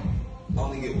 1. I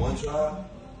only get 1 try.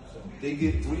 They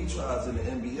get 3 tries in the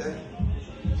NBA.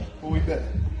 Who we bet?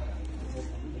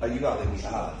 Oh, you gotta let me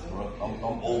odds, bro.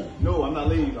 I'm old. No, I'm not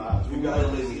letting you odds. You gotta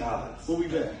let me odds. Who we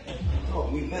bet? No,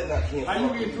 we bet I can't. How you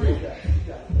get 3?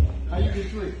 How you get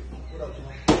 3?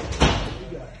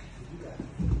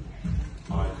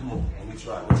 All right, come on. Let me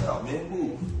try. What's out, man?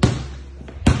 Move.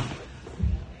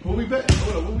 Who we bet?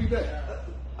 Hold on, who we bet?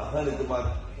 100 to my.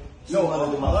 No,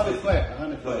 200 to my 100 50. flat.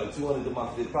 100 flat. 200 to my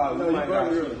 50. No, you burn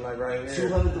early. Like right here.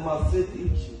 200 to my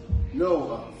 50.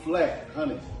 No, flat,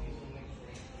 100.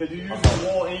 Because you use the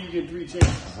wall and you get 3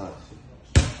 chances.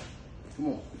 Come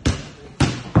on.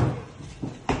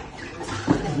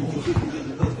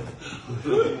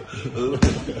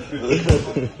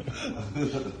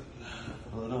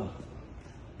 Hold on.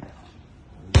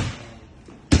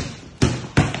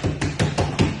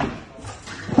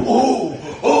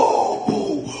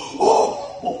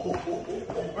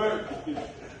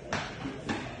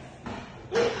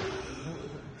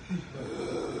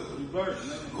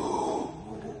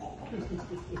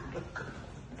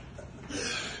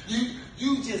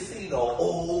 You just seen an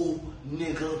old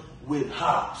nigga with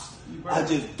hops. I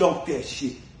just dunked that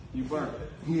shit. You burnt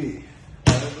it. Yeah.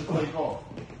 That's the play call.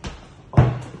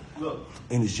 Look.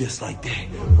 And it's just like that,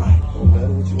 right? No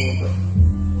matter what you want to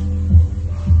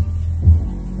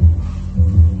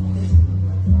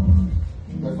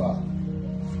Play 5.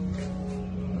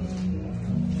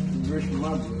 You rich for my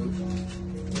good.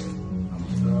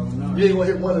 You ain't gonna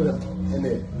hit one of them in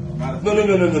there. No.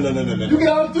 You get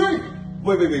out of 3.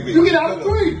 Wait. You get out of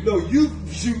 3. No, you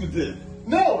shoot this.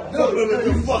 No.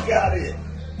 You fuck out of here.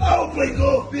 I don't play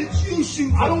golf, bitch. You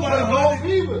shoot. I don't play golf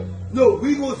either. No,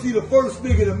 we gonna see the first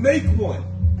nigga to make one.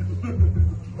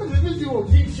 What you gonna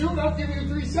keep shooting? I'll give you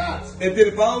 3 shots. And then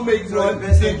if I don't make one,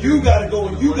 then you gotta go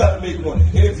and you gotta make one.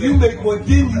 And if you make one,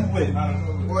 then you win.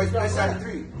 Boy, it's best out of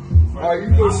 3. All right, you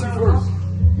go shoot first.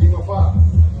 You go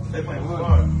 5. They play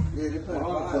 1. Yeah, they play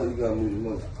 5. You gotta move your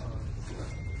money.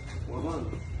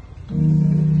 100.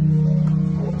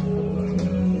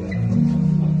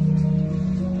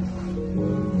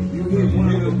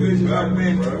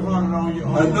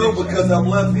 I know because I'm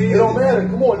left-handed. It don't matter.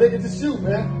 Come on, nigga, just shoot,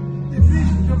 man. It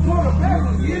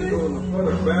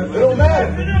don't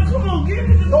matter. Come on, give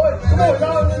it. Go ahead, come on,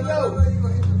 y'all, let's go.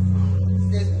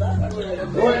 It's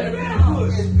backwards. Go ahead.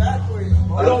 It's backwards.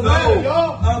 It don't matter,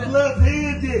 y'all. I'm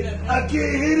left-handed. I can't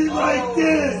hit it like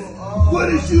this. What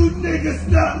is you niggas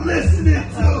not listening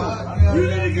to? You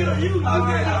didn't get the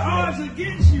odds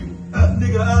against you.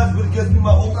 Nigga, the odds was against me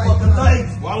my whole fucking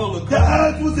life. The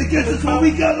odds was against us when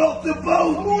we got off the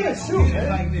boat. Come on and shoot, man.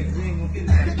 Like this. We ain't gonna hit it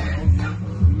like this.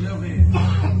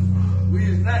 We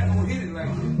is not gonna hit it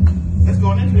like this. Let's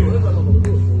go in there.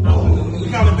 We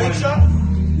got a big shot?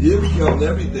 Yeah, we count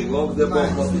everything. As long as that ball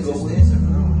must go in.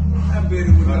 I bet it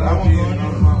would have been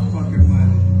on my fucking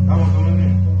money. I won't go in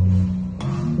there.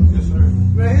 Yes, sir.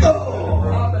 Man,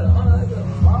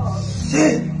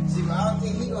 Shit. see, but I don't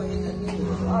think he gonna hit that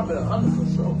nigga. I bet 100 for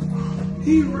sure.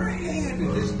 He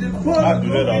ran-handed. It's the I do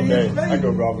that all day. I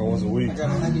go golfing once a week. I got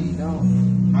 100, you don't.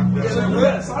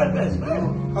 Side bets,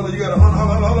 man. Hold on, you got 100.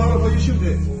 Hold on, before you shoot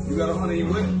that. You got 100, you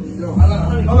win? No, I got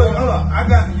 100. Hold on. I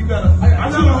got you. Got a. I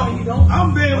got 200, you don't.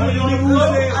 I'm betting with you. You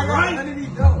said I got right. 100, he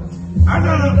don't. I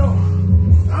got a.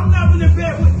 I'm not gonna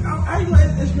bet with. I ain't like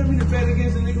it's gonna be the bet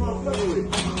against the nigga on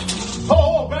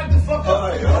Oh, back the fuck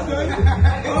up.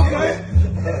 Okay.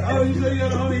 Oh, you say you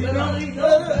got only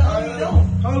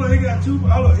Hold on, he got two.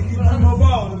 Hold on, he get 2 more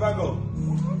balls if I go.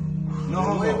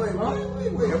 No, wait.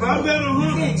 If I bet on him,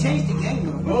 You can't change the game,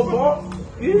 though. no ball.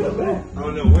 Yeah, man. I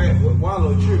don't know where.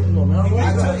 Wallo tripping. Come on,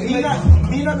 man. He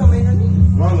not gonna make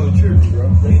nothing. Wallo tripping, bro.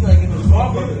 He's not getting the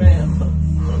ball for the man.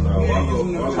 Wallo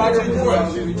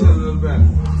each other the back.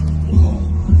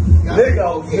 Nigga,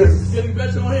 Get me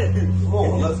better on him. come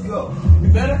on, let's go. You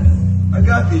better? I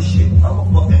got this shit. I'm a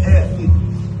fucking athlete.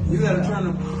 You gotta turn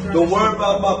the. Don't worry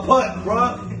about my putt,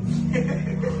 bro.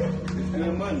 It's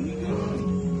good money. You good money.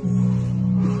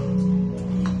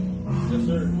 Yes,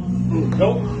 sir.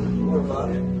 Nope. Don't worry about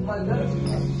it.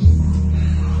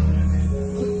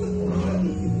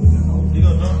 You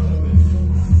gonna drop that bitch?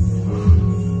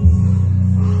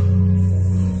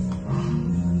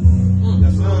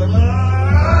 Yes, sir.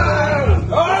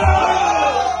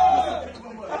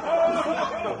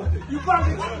 You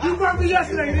burnt me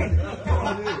yesterday, nigga.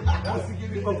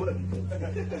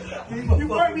 You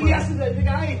burnt me yesterday, nigga.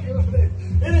 I ain't feeling it.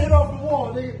 It hit off the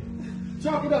wall, nigga.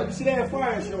 Chalk it up. You should have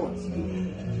fire insurance.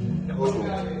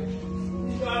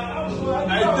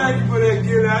 Hey, thank you for that,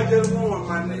 Gillie. I just won,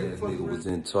 my nigga. This nigga was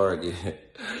in Target.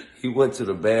 He went to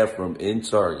the bathroom in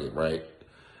Target, right?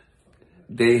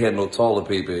 They had no toilet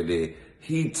paper in there.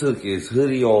 He took his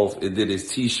hoodie off and then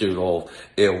his t-shirt off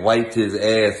and wiped his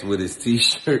ass with his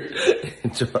t-shirt in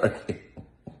Target.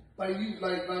 Like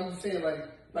I'm just saying,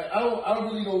 I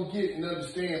really don't get and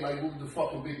understand like what was the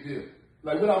fucking big deal.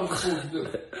 Like what I was supposed to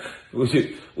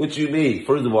do. What you mean?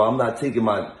 First of all, I'm not taking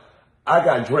I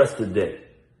got dressed today.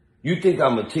 You think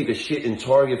I'm gonna take a shit in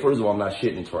Target? First of all, I'm not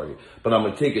shitting in Target. But I'm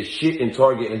gonna take a shit in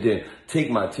Target and then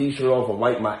take my t-shirt off and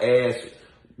wipe my ass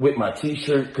with my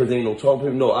t-shirt because ain't no toilet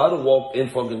paper. No, I'd have walked in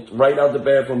fucking right out the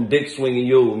bathroom, dick swinging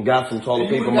you, and got some toilet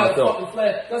paper myself.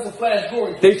 That's a flash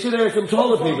Gordon. They should have some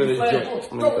toilet paper in this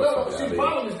joint. No. See, the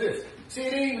problem is this. See,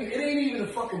 it ain't even a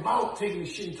fucking about taking the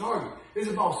shit in Target. It's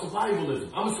about survivalism.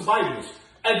 I'm a survivalist.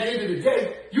 At the end of the day,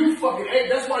 you fucking,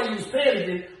 that's why you was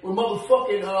panicking when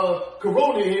motherfucking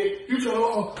Corona hit. You trying to,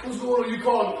 what's going on? You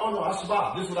calling, oh no, I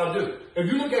survived. This is what I do.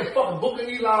 If you look at fucking Book of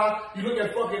Eli, you look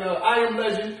at fucking I Am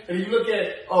Legend, and you look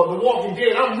at The Walking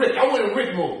Dead, I'm Rick. I went in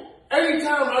Rick mode.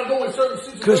 Anytime I go in certain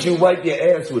situations. Because you wipe your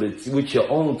ass with your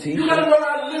own t-shirt. You gotta learn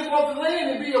how to live off the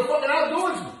land and be a fucking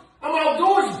outdoorsman. I'm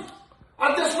outdoorsman.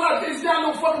 That's why it's not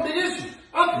no fucking big issue.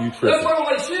 You tripping. That's why I don't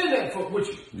like sharing that fuck with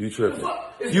you. You tripping.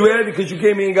 You had it because you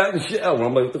came in and got in the shower.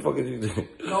 I'm like, what the fuck is you doing?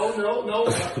 No,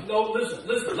 listen.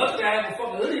 Luckily I have a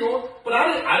fucking hoodie on, but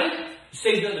I didn't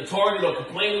say that the Target or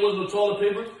complain there wasn't no toilet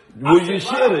paper. Well, you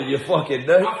should have. You fucking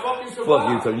nuts. I fucking survived. Fuck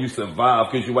you, so you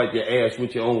survived because you wipe your ass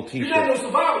with your own t-shirt. You're not no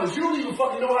survivalist. You don't even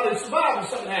fucking know how to survive when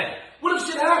something happens. What if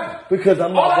shit happened? Because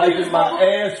I'm not wiping my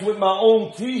ass with my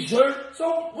own t-shirt.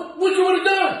 So, what you would have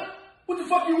done? What the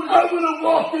fuck you would have done? I would have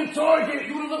walked in Target.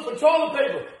 You would have looked for toilet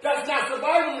paper. That's not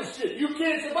survivalist shit. You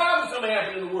can't survive when something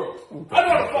happens in the world. I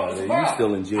gotta fucking survive. You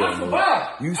still in jail, I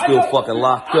survived. You still fucking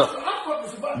locked up.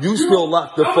 You still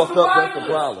locked the fuck up. That's the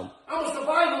problem. I'm a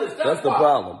survivalist. That's the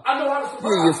problem. I know how to survive.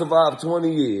 Yeah, you survived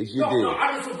 20 years. You did. No,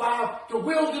 I can survive the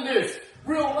wilderness.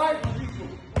 Real life.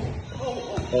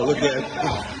 Oh, look at him.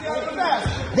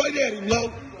 Right at him,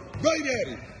 Lo. Right at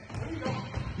him.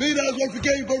 $1 million worth of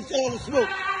game versus all the smoke.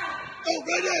 Oh,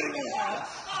 right at him.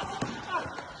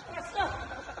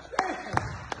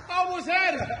 I almost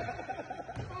had it.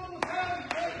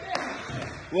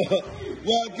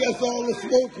 Well, I guess all the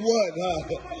smoke won, huh?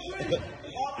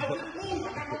 I didn't move. I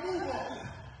got my move on.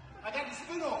 I got the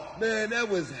spin off. Man, that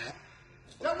was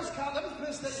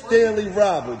Penn State. Stanley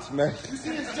Roberts, man. You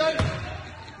see this Jay?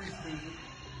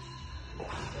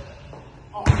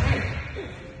 Oh, man.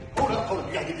 Hold up.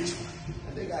 You gotta get this one.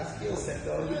 They got skill set,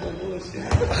 though. You don't bullshit.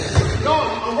 No,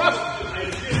 I'm rushing.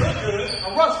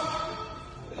 I'm rushing.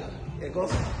 Yeah, go.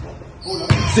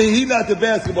 See, he not the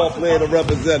basketball player to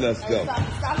represent us, though.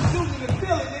 Stop shooting and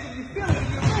feel it, nigga. You feel it,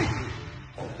 you make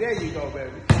it. There you go,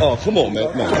 baby. Oh, come on,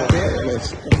 man. Come on,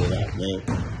 man.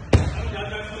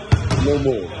 No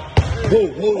more.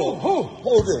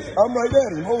 Hold this. I'm right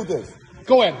at him. Hold this.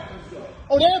 Go ahead.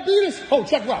 Oh, they have beat us. Oh,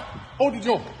 check it out. Hold the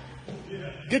joint.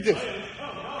 Get this.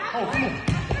 Oh, come on.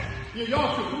 Yeah,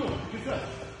 y'all too. Come on. Get that.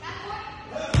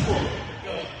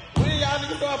 When y'all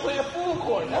niggas start playing full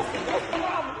court? That's the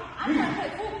problem. I'm gonna play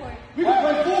full court. We can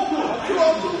play full court. We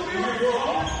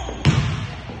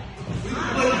can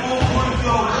play full court,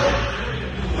 y'all.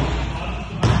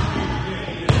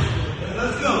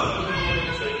 Let's go.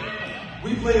 We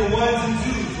playing 1s and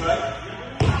 2s, right?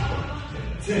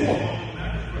 10.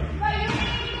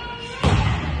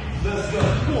 Let's go.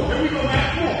 Come on, here we go, man.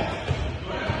 Come on.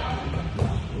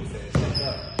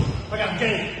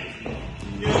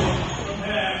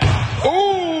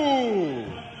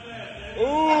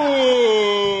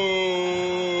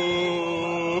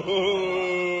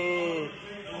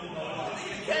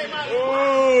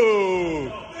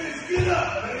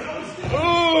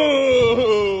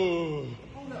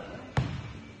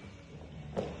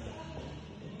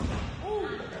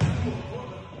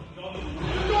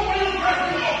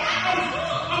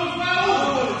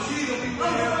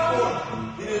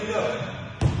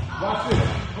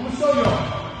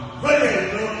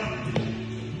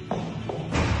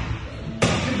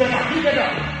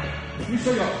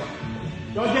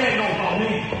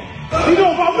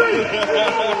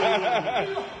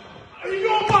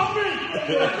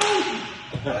 I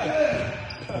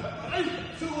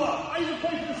even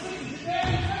play for the Sixers.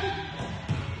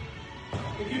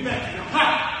 Get back. I'm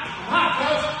hot.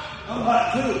 Cuz. I'm hot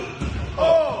too. Oh,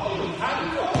 how you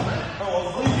doing, man? Oh,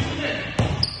 come on, man.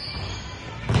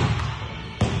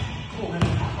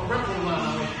 A referee line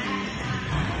on there.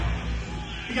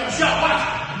 He got a shot. Watch.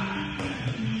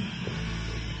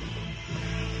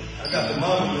 I got the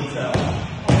mama mentality.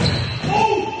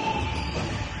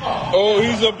 Oh,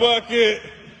 he's a bucket.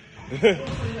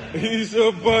 He's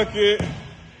a bucket.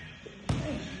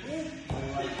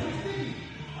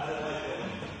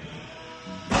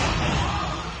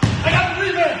 I got the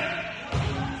rebound.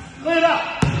 Lay it out.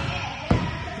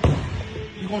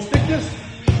 You gonna stick this?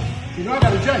 You know I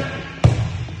got a J.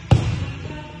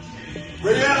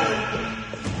 Ready out.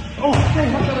 Oh,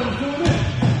 dang, I thought I was doing this.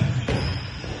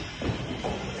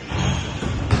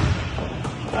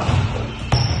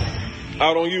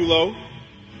 Out on you, Lo.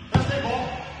 That's that ball.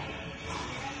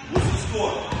 What's the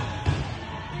score?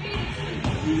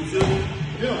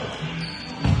 3-2. Yeah.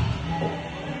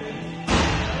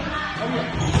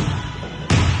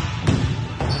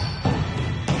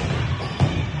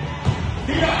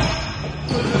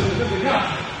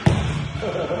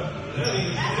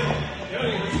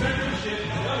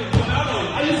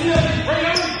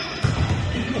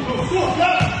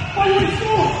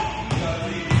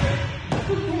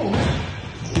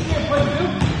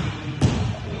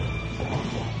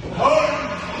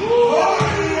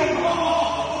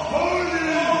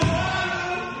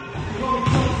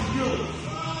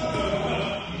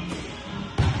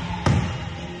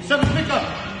 Set the pick up.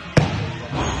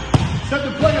 Set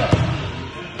the play up.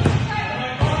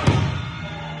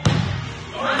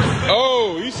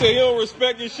 Oh, he said he don't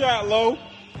respect your shot, Lo.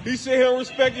 He said he don't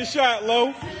respect your shot,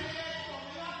 Lo.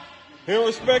 He don't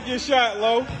respect your shot,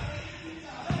 Lo.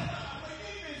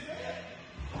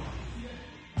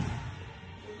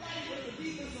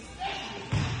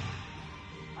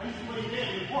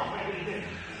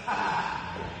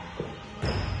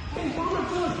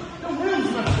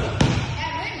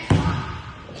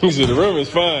 He said the rim is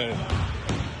fine.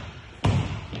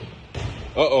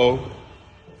 Uh-oh.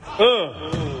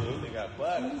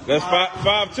 That's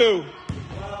 5-2.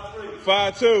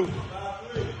 5-2.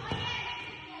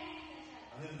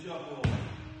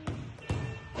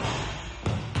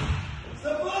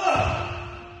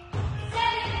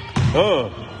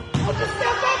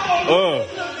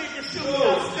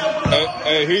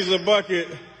 Hey, he's a bucket.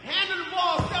 Handle the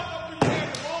ball, step up and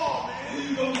hand the ball, man.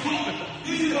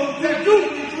 That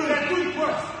Duke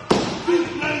press.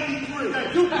 Duke 93. That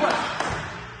Duke press.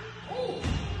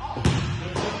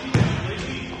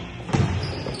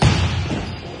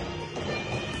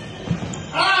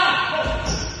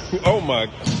 Oh my.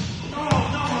 No,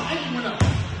 my ankle went out.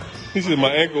 He said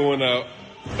my ankle went out.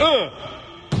 Clear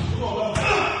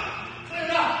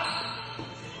it out.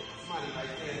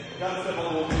 You gotta step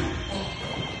on me.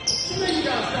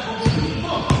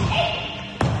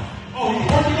 Oh, he's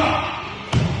working up.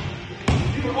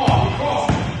 He was off. He crossed.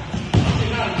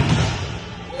 Get out of here.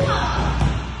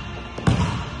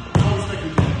 No respect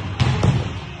you.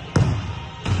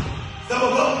 Step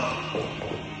up.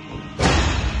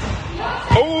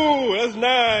 Oh, that's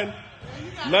 9.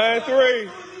 9-3.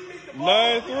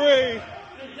 9-3.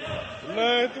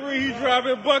 9-3. He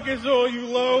dropping buckets on you,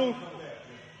 Lo.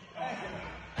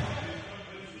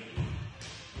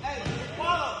 Hey,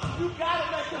 Wallo, you gotta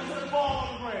make them put the ball on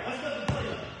the ground. Let's get the play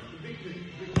up.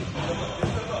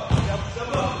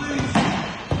 Step up, please.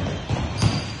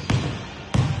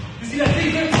 You see that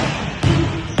defense?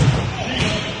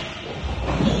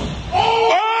 Oh!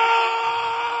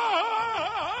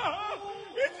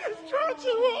 He just dropped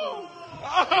you wrong.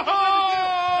 Oh!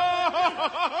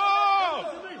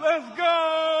 Let's go.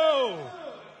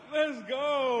 Let's go.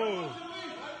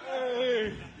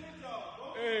 Hey.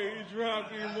 Hey, he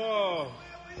dropped him off.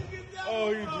 Oh,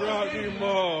 he dropped him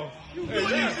off. Hey,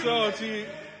 you salty.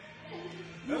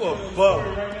 You a bum.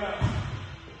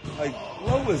 Like,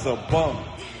 Lo is a bum.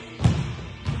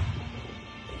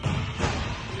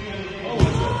 Lo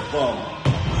is a bum.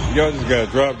 Y'all just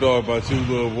got dropped off by 2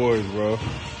 little boys, bro.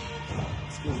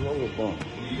 It's because Lo a bum.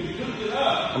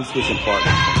 I'm switching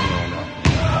partners from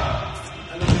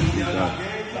here on out.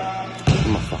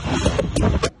 I'm a fucking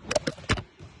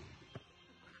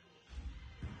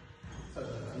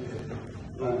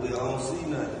I don't see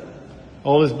nothing.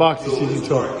 All this boxing season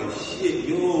talk. Shit,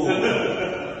 yo.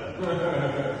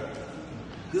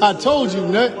 I told you,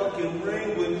 Nut. Fucking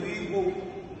ring with people.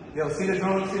 Yo, see the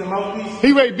drum? See the mouthpiece?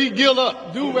 He ready to beat Gil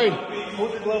up. Dude ready.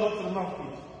 Hold the glove up to the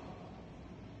mouthpiece.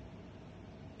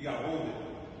 You gotta hold it.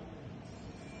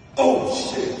 Oh,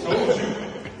 shit. Told you.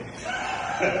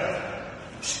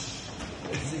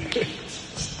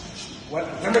 What?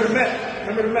 Remember the mat.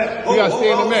 Remember the mat. You gotta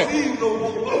stay in the mat.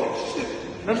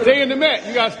 Remember Stay in the mat.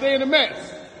 You gotta stay in the mat.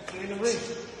 Stay in the ring.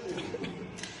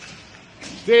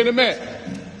 Stay in the mat.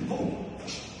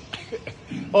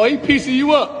 Oh, he piecing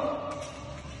you up.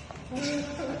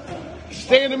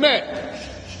 Stay in the mat.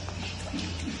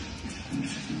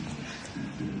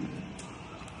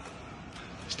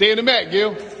 Stay in the mat,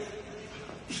 Gil.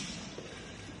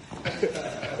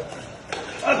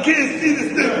 I can't see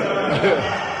this thing.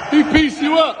 He pieced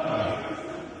you up.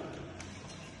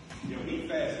 Yo, he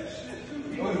fast as shit.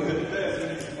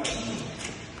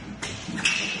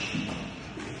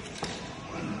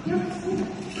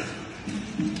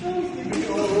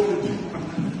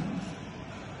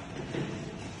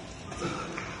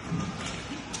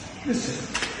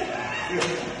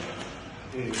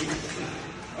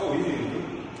 Oh, yeah.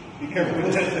 Be careful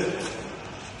with that.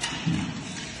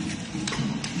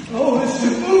 Oh, this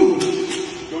is food.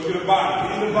 Go to the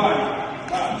body. In the body.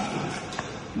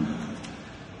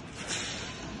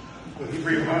 Look, he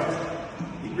breathing hard.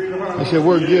 He breathing hard. I said,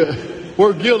 work Gil.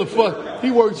 Work Gil the fuck.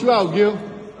 He worked you out, Gil.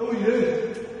 Oh, yeah.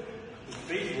 His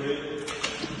face red.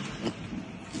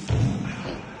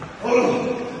 Hold on.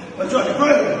 I tried to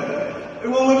grab it. It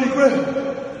won't let me grab it.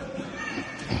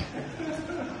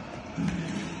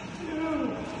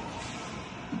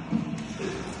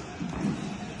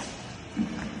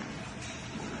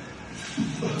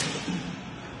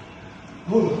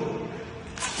 Hold on.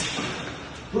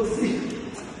 Let's see.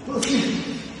 Let's see.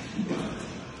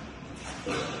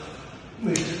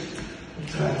 Man, I'm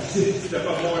tired of shit. Step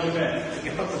up more than that.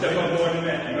 Step up more than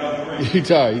that. You got the ring. He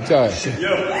tired. He tired.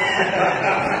 Yo.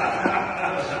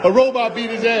 A robot beat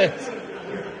his ass.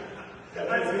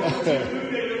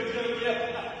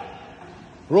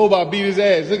 Robot beat his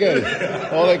ass. Look at it.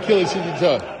 All that killer shit you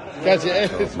talk. Got your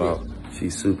ass.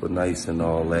 She's super nice and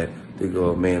all that. They go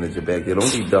a manager back there.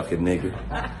 Don't be ducking, nigga.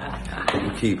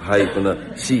 You keep hyping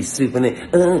her. She's super nice.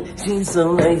 She's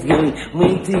so nice, Gillie.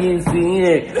 Wait till you see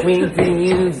her. Wait till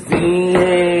you see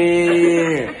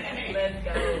her.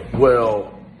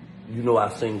 Well, you know I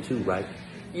sing too, right?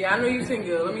 Yeah, I know you sing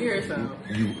good. Let me hear some.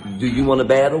 Do you want to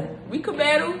battle? We could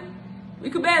battle. We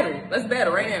could battle. Let's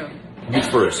battle right now. You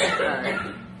first. All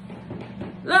right.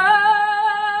 Love,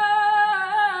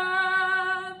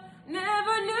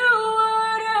 never knew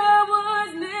what I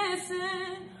was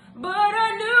missing, but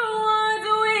I knew once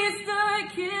we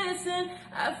started kissing,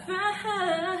 I found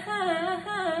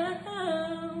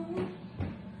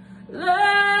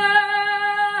love.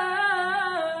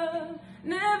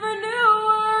 Never knew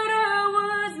what I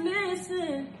was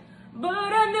missing, but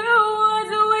I knew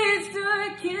once we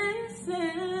started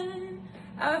kissing,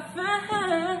 I found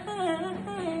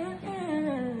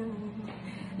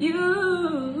you.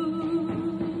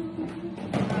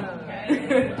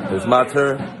 It's my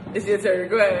turn. It's your turn.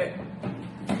 Go ahead.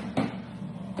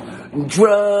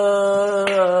 Drugs.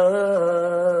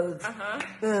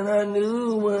 And I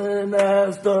knew when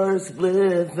I started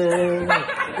spliffing.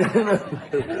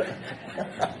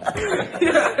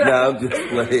 Nah, I'm just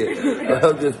playing.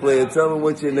 I'm just playing. Tell me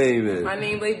what your name is. My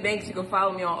name is Lady Banks. You can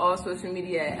follow me on all social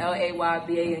media at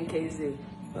LAYBANKZ.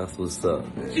 That's what's up,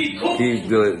 man. Keep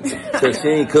doing it. So she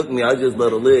ain't cooked me. I just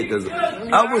let her live because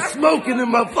I was smoking and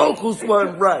my vocals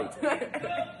weren't right.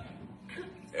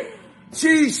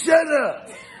 She shut up.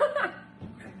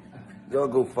 Y'all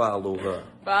go follow her.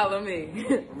 Follow me.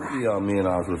 Yeah, me and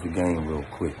I was with the game real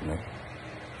quick, man.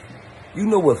 You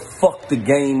know what fucked the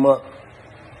game up?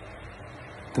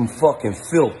 Them fucking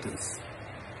filters.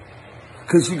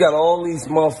 Cause you got all these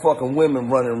motherfucking women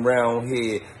running around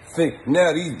here.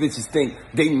 Now these bitches think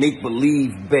they make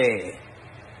believe bad.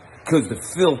 Cause the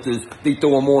filters, they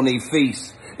throw them on their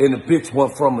face. And the bitch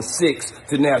went from a 6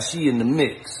 to now she in the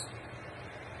mix.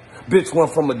 Bitch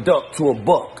went from a duck to a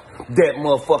buck. That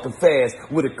motherfucking fast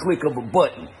with a click of a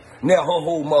button. Now her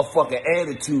whole motherfucking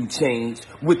attitude changed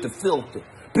with the filter.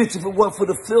 Bitch, if it wasn't for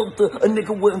the filter, a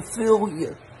nigga wouldn't feel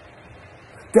you.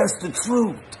 That's the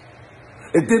truth.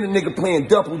 And then a nigga playing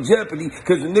double jeopardy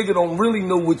because the nigga don't really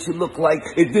know what you look like.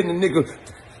 And then the nigga,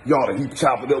 y'all, he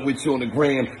chop it up with you on the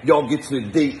gram. Y'all get to the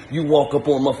date. You walk up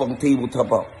on motherfucking table, talk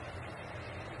about,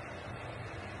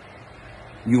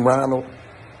 you Ronald?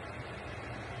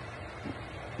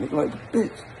 Nigga like,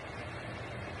 bitch,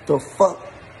 the fuck?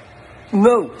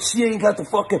 No, she ain't got the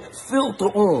fucking filter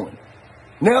on.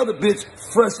 Now the bitch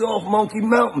fresh off Monkey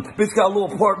Mountain. Bitch got a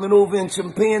little apartment over in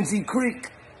Chimpanzee Creek.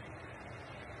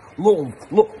 Little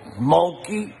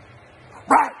monkey.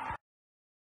 Right.